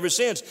with him ever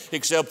since,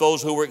 except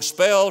those who were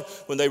expelled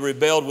when they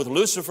rebelled with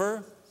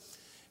Lucifer.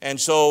 And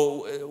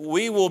so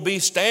we will be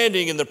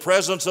standing in the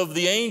presence of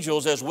the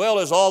angels as well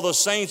as all the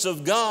saints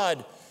of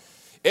God.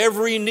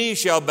 Every knee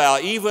shall bow,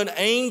 even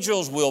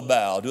angels will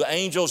bow. Do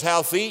angels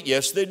have feet?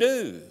 Yes, they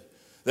do.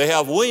 They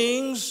have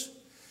wings,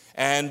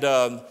 and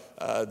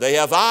They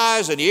have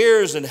eyes and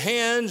ears and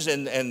hands,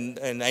 and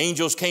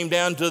angels came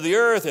down to the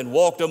earth and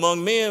walked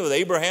among men with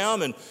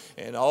Abraham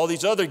and all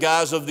these other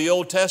guys of the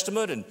Old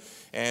Testament.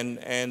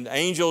 And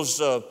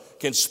angels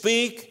can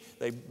speak.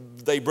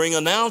 They bring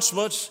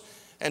announcements.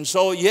 And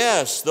so,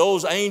 yes,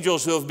 those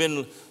angels who have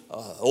been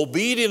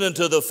obedient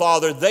unto the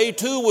Father, they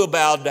too will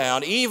bow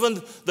down.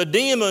 Even the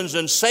demons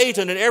and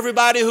Satan and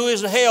everybody who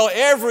is in hell,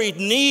 every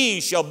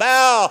knee shall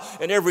bow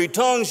and every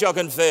tongue shall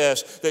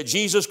confess that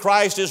Jesus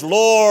Christ is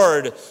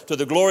Lord, to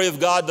the glory of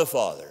God the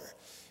Father.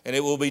 And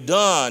it will be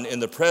done in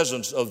the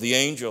presence of the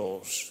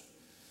angels.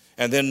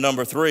 And then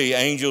number 3,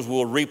 angels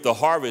will reap the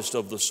harvest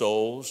of the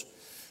souls.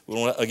 We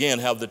won't again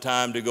have the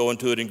time to go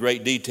into it in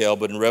great detail,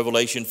 but in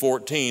Revelation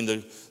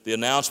 14, the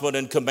announcement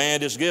and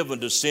command is given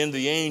to send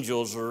the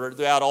angels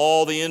throughout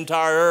all the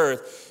entire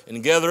earth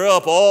and gather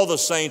up all the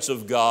saints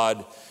of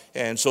God.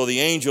 And so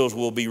the angels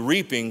will be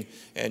reaping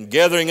and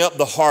gathering up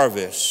the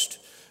harvest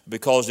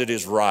because it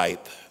is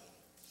ripe.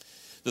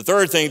 The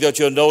third thing that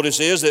you'll notice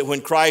is that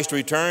when Christ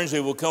returns, he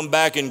will come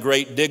back in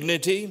great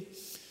dignity.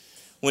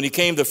 When he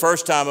came the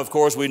first time, of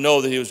course, we know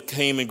that he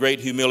came in great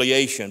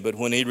humiliation, but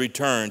when he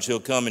returns, he'll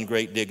come in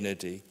great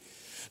dignity.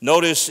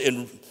 Notice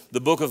in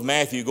the book of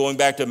Matthew, going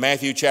back to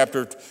Matthew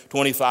chapter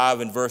 25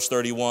 and verse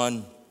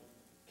 31,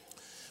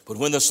 but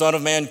when the Son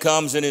of Man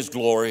comes in his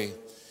glory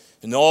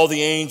and all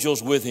the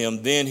angels with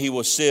him, then he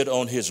will sit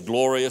on his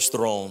glorious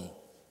throne.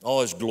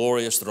 Oh, his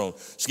glorious throne.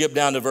 Skip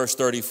down to verse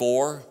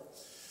 34.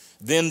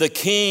 Then the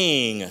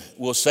King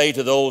will say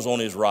to those on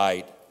his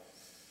right.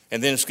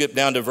 And then skip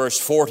down to verse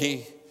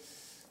 40.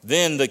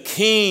 Then the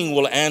King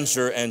will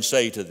answer and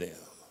say to them.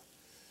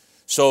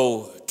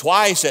 So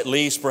twice at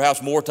least,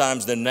 perhaps more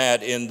times than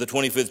that, in the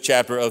 25th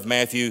chapter of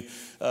Matthew,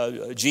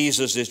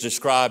 Jesus is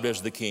described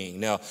as the King.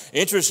 Now,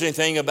 interesting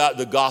thing about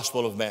the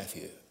Gospel of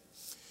Matthew.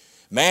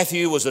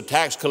 Matthew was a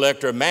tax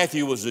collector.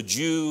 Matthew was a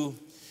Jew.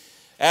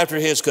 After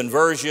his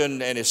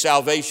conversion and his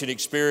salvation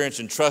experience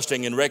and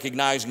trusting and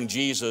recognizing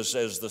Jesus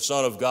as the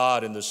Son of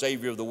God and the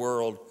Savior of the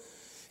world,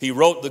 he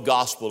wrote the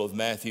Gospel of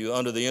Matthew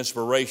under the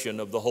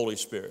inspiration of the Holy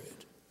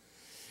Spirit.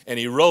 And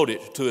he wrote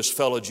it to his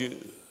fellow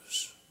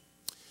Jews.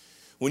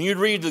 When you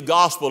read the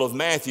Gospel of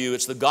Matthew,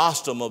 it's the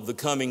gospel of the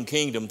coming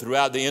kingdom.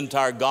 Throughout the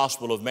entire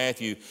Gospel of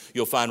Matthew,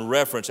 you'll find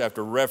reference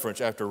after reference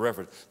after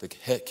reference. The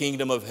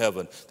kingdom of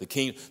heaven. The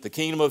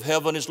kingdom of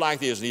heaven is like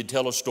this. And he'd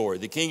tell a story.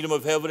 The kingdom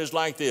of heaven is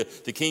like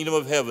this. The kingdom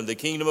of heaven, the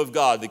kingdom of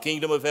God, the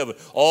kingdom of heaven.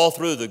 All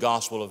through the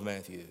Gospel of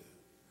Matthew.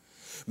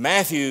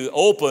 Matthew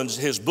opens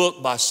his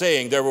book by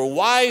saying, there were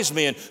wise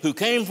men who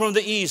came from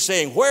the east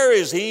saying, where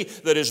is he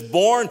that is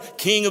born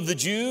King of the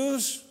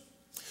Jews?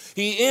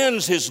 He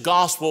ends his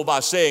gospel by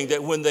saying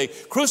that when they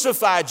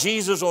crucified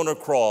Jesus on a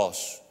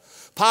cross,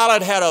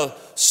 Pilate had a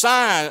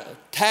sign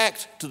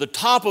tacked to the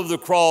top of the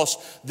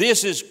cross.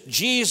 This is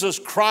Jesus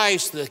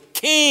Christ, the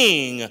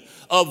King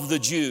of the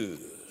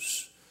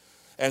Jews.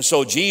 And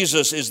so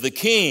Jesus is the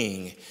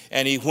King.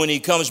 And when he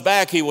comes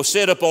back, he will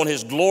sit upon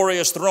his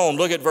glorious throne.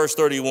 Look at verse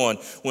 31.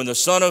 When the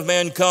Son of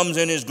Man comes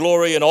in his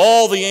glory and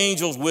all the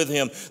angels with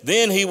him,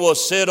 then he will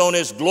sit on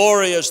his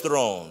glorious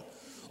throne.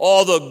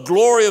 All the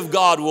glory of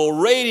God will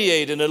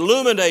radiate and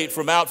illuminate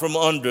from out from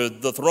under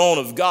the throne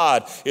of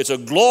God. It's a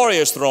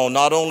glorious throne,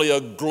 not only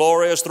a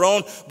glorious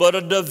throne, but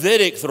a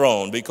Davidic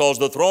throne, because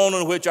the throne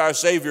on which our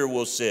Savior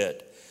will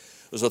sit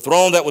was a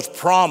throne that was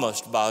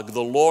promised by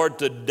the Lord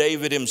to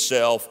David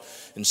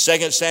himself. In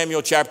 2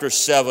 Samuel chapter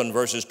 7,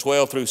 verses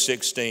 12 through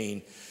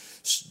 16,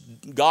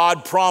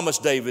 God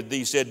promised David,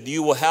 he said,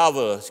 you will have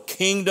a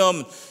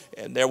kingdom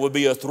and there will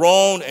be a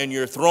throne and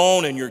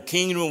your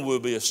kingdom will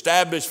be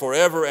established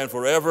forever and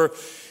forever.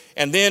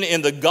 And then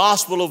in the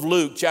Gospel of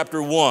Luke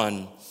chapter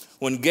 1,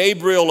 when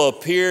Gabriel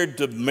appeared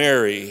to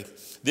Mary,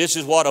 this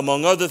is what,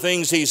 among other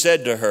things, he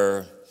said to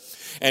her,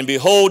 and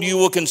behold, you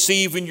will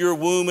conceive in your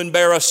womb and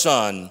bear a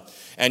son,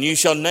 and you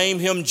shall name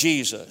him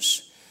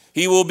Jesus.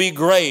 He will be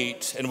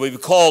great and will be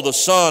called the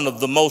Son of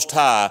the Most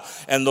High,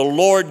 and the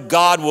Lord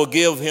God will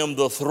give him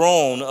the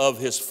throne of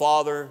his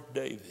father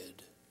David.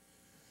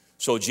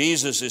 So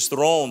Jesus'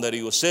 throne that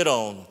he will sit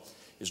on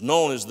is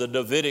known as the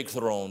Davidic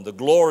throne, the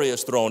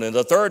glorious throne. And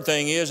the third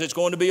thing is it's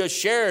going to be a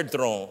shared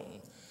throne,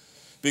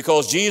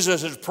 because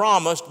Jesus has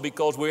promised,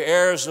 because we're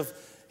heirs of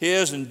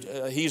his and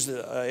he's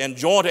and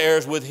joint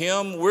heirs with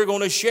him, we're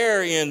going to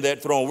share in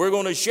that throne. We're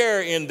going to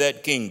share in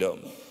that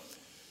kingdom.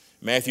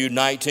 Matthew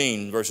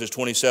 19, verses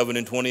 27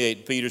 and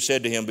 28, Peter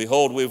said to him,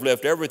 behold, we've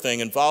left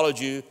everything and followed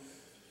you.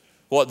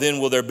 What then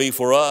will there be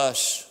for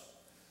us?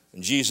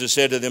 And Jesus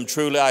said to them,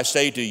 truly I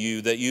say to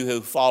you that you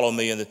who follow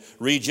me in the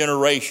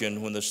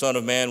regeneration, when the Son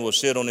of Man will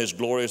sit on his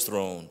glorious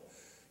throne,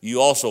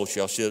 you also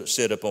shall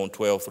sit upon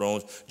 12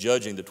 thrones,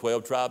 judging the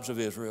 12 tribes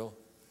of Israel.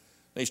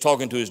 And he's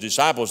talking to his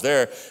disciples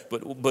there,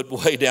 but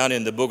way down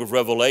in the book of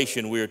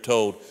Revelation, we are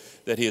told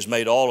that he has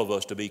made all of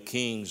us to be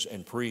kings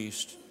and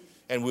priests.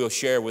 And we'll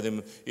share with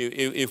him.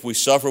 If we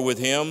suffer with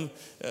him,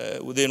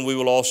 then we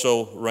will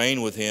also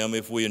reign with him.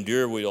 If we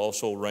endure, we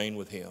also reign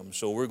with him.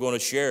 So we're going to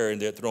share in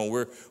that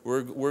throne.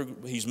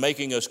 He's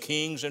making us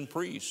kings and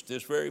priests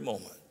this very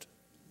moment.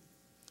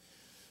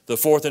 The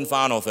fourth and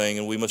final thing,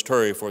 and we must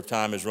hurry for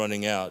time is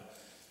running out,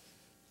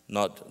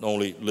 not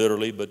only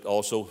literally but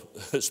also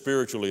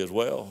spiritually as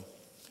well.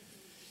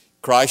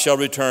 Christ shall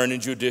return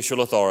in judicial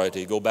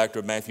authority. Go back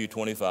to Matthew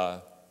 25.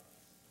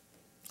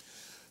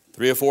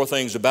 3 or 4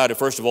 things about it.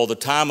 First of all, the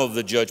time of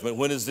the judgment.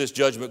 When is this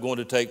judgment going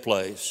to take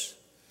place?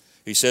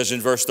 He says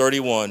in verse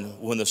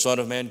 31, when the Son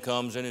of Man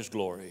comes in his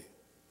glory.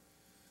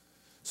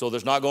 So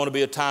there's not going to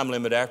be a time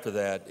limit after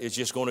that. It's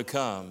just going to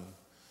come.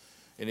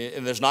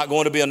 And there's not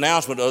going to be an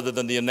announcement other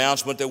than the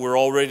announcement that we're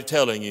already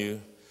telling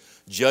you.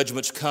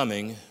 Judgment's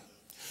coming.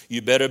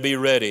 You better be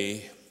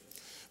ready.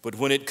 But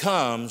when it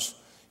comes,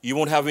 you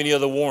won't have any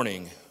other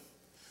warning.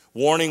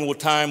 Warning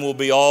time will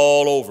be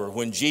all over.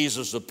 When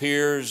Jesus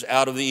appears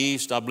out of the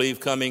east, I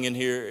believe coming in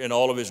here in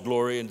all of his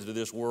glory into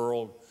this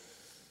world,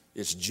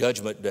 it's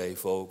Judgment Day,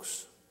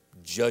 folks.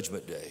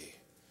 Judgment Day.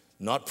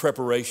 Not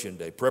preparation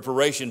day.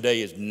 Preparation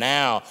day is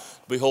now.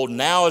 Behold,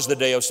 now is the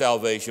day of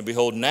salvation.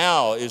 Behold,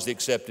 now is the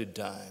accepted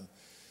time.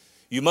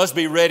 You must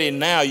be ready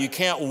now. You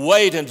can't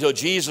wait until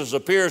Jesus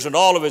appears in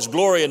all of his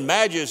glory and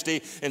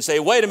majesty and say,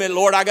 wait a minute,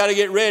 Lord, I got to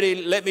get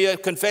ready. Let me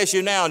confess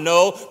you now.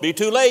 No, be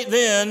too late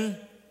then.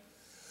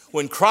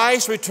 When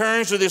Christ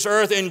returns to this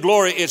earth in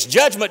glory, it's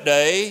Judgment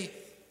Day.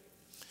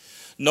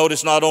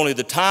 Notice not only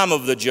the time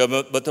of the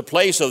judgment, but the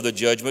place of the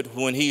judgment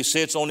when he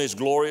sits on his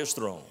glorious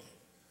throne.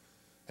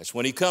 That's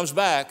when he comes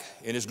back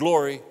in his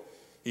glory.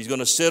 He's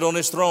going to sit on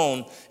his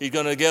throne. He's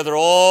going to gather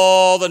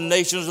all the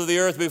nations of the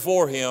earth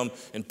before him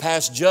and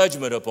pass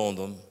judgment upon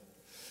them.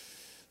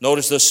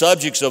 Notice the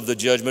subjects of the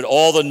judgment.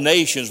 All the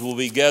nations will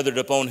be gathered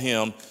upon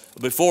him,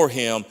 before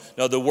him.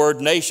 Now the word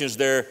nations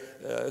there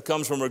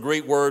comes from a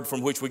Greek word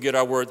from which we get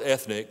our word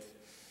ethnic.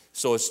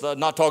 So it's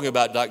not talking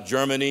about like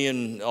Germany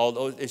and all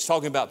those. It's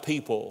talking about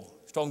people.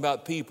 It's talking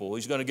about people.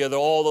 He's going to gather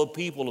all the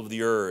people of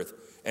the earth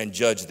and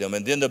judge them.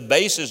 And then the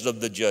basis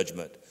of the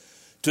judgment,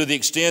 to the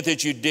extent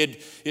that you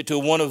did it to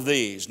one of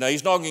these. Now,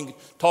 he's not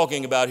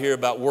talking about here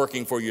about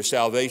working for your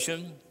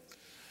salvation.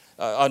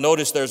 I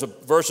noticed there's a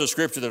verse of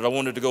Scripture that I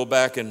wanted to go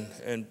back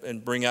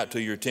and bring out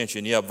to your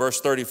attention. Yeah,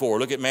 verse 34.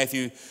 Look at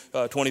Matthew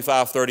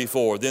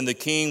 25:34. Then the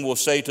king will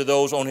say to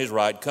those on his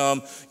right,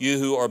 come, you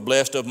who are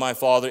blessed of my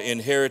Father,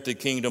 inherit the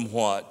kingdom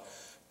what?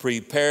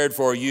 Prepared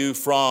for you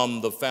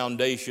from the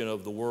foundation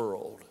of the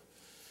world.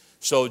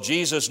 So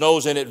Jesus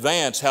knows in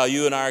advance how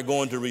you and I are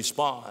going to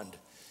respond.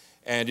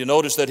 And you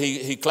notice that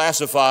he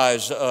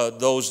classifies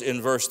those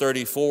in verse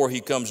 34.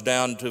 He comes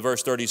down to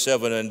verse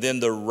 37, and then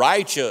the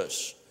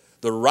righteous.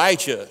 But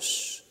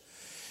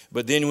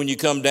then when you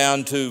come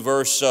down to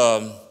verse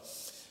where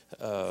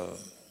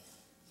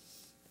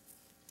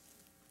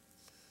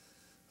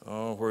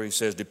he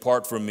says,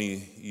 depart from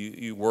me,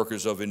 you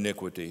workers of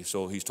iniquity.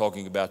 So he's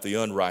talking about the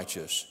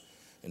unrighteous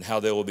and how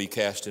they will be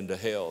cast into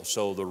hell.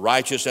 So the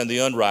righteous and the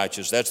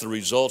unrighteous, that's the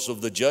results of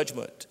the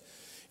judgment.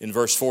 In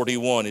verse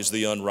 41 is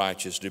the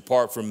unrighteous.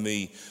 Depart from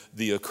me,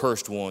 the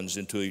accursed ones,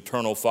 into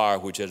eternal fire,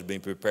 which has been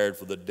prepared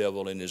for the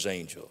devil and his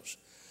angels.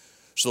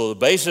 So the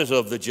basis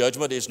of the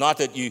judgment is not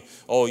that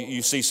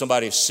you see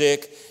somebody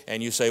sick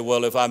and you say,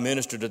 well, if I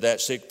minister to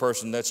that sick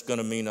person, that's going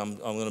to mean I'm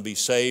going to be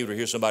saved. Or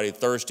here's somebody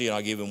thirsty and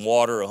I'll give him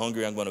water, or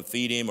hungry, I'm going to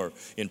feed him, or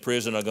in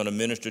prison, I'm going to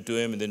minister to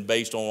him. And then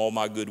based on all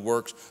my good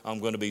works, I'm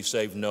going to be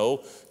saved.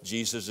 No,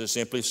 Jesus is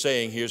simply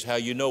saying, here's how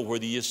you know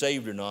whether you're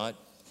saved or not.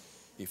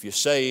 If you're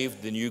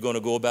saved, then you're going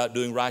to go about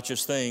doing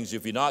righteous things.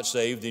 If you're not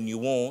saved, then you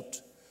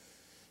won't.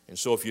 And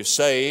so if you're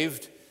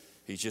saved,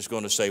 he's just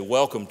going to say,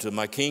 welcome to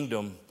my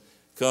kingdom.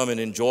 Come and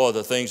enjoy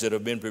the things that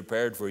have been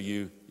prepared for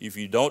you. If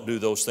you don't do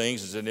those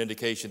things, it's an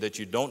indication that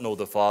you don't know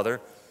the Father.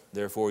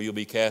 Therefore, you'll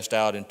be cast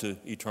out into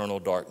eternal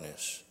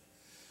darkness.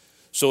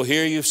 So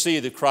here you see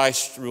that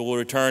Christ will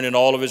return in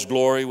all of his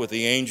glory with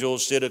the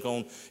angels, sit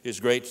upon his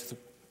great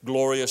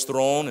glorious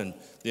throne, and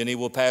then he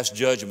will pass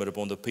judgment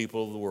upon the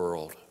people of the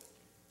world.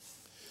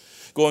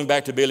 Going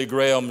back to Billy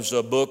Graham's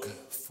book,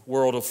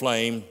 World of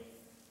Flame,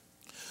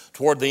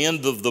 toward the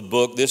end of the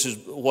book, this is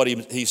what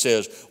he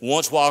says.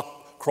 Once while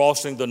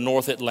crossing the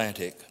North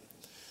Atlantic,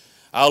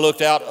 I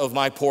looked out of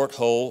my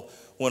porthole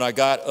when I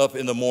got up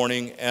in the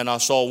morning, and I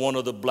saw one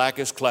of the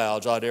blackest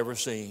clouds I'd ever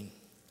seen.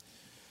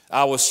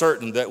 I was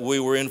certain that we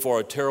were in for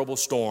a terrible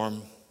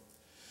storm.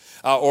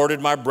 I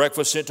ordered my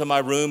breakfast sent to my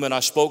room, and I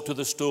spoke to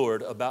the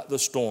steward about the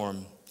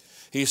storm.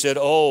 He said,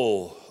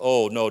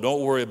 oh, no,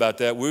 don't worry about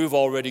that. We've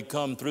already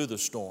come through the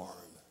storm.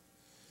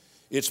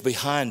 It's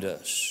behind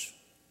us.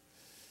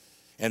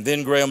 And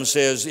then Graham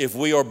says, if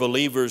we are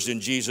believers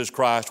in Jesus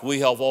Christ,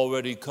 we have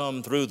already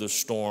come through the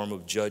storm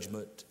of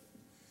judgment.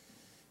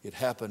 It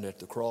happened at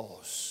the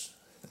cross.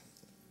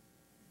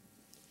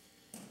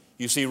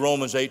 You see,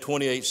 Romans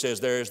 8:28 says,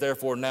 there is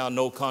therefore now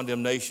no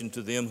condemnation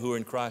to them who are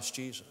in Christ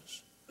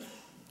Jesus,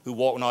 who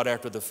walk not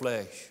after the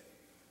flesh,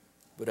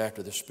 but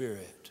after the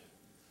Spirit.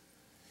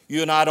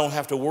 You and I don't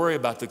have to worry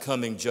about the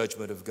coming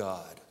judgment of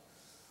God.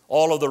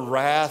 All of the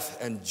wrath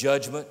and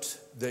judgment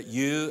that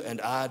you and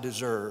I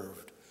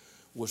deserved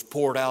was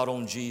poured out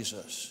on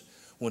Jesus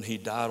when he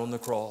died on the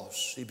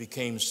cross. He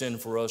became sin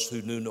for us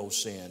who knew no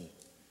sin,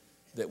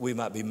 that we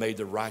might be made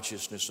the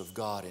righteousness of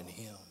God in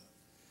him.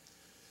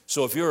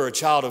 So if you're a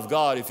child of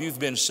God, if you've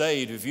been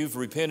saved, if you've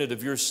repented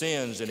of your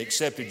sins and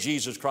accepted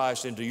Jesus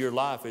Christ into your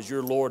life as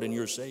your Lord and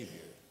your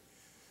Savior,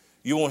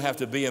 you won't have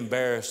to be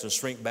embarrassed and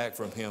shrink back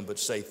from Him, but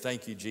say,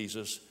 thank you,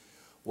 Jesus.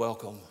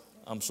 Welcome.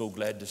 I'm so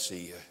glad to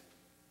see you.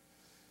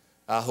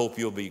 I hope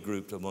you'll be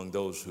grouped among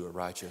those who are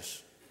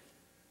righteous,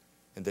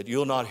 and that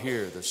you'll not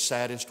hear the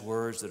saddest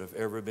words that have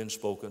ever been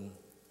spoken.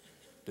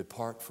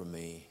 Depart from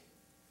me.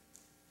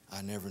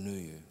 I never knew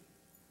you.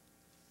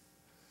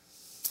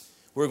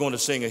 We're going to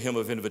sing a hymn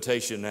of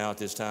invitation now at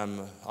this time.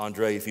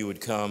 Andre, if you would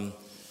come.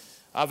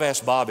 I've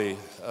asked Bobby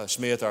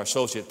Smith, our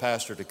associate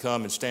pastor, to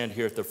come and stand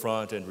here at the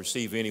front and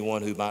receive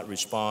anyone who might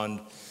respond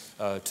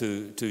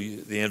to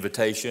the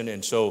invitation.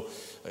 And so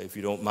if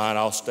you don't mind,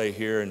 I'll stay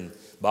here and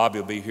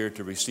Bobby will be here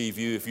to receive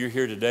you. If you're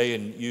here today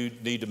and you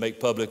need to make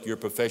public your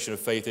profession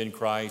of faith in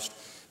Christ,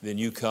 then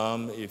you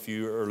come. If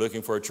you are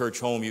looking for a church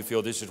home, you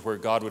feel this is where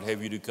God would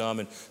have you to come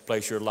and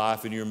place your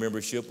life and your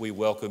membership, we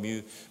welcome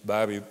you.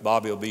 Bobby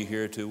will be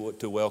here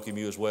to welcome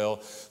you as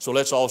well. So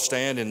let's all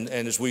stand, and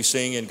as we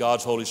sing and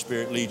God's Holy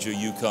Spirit leads you,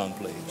 you come,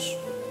 please.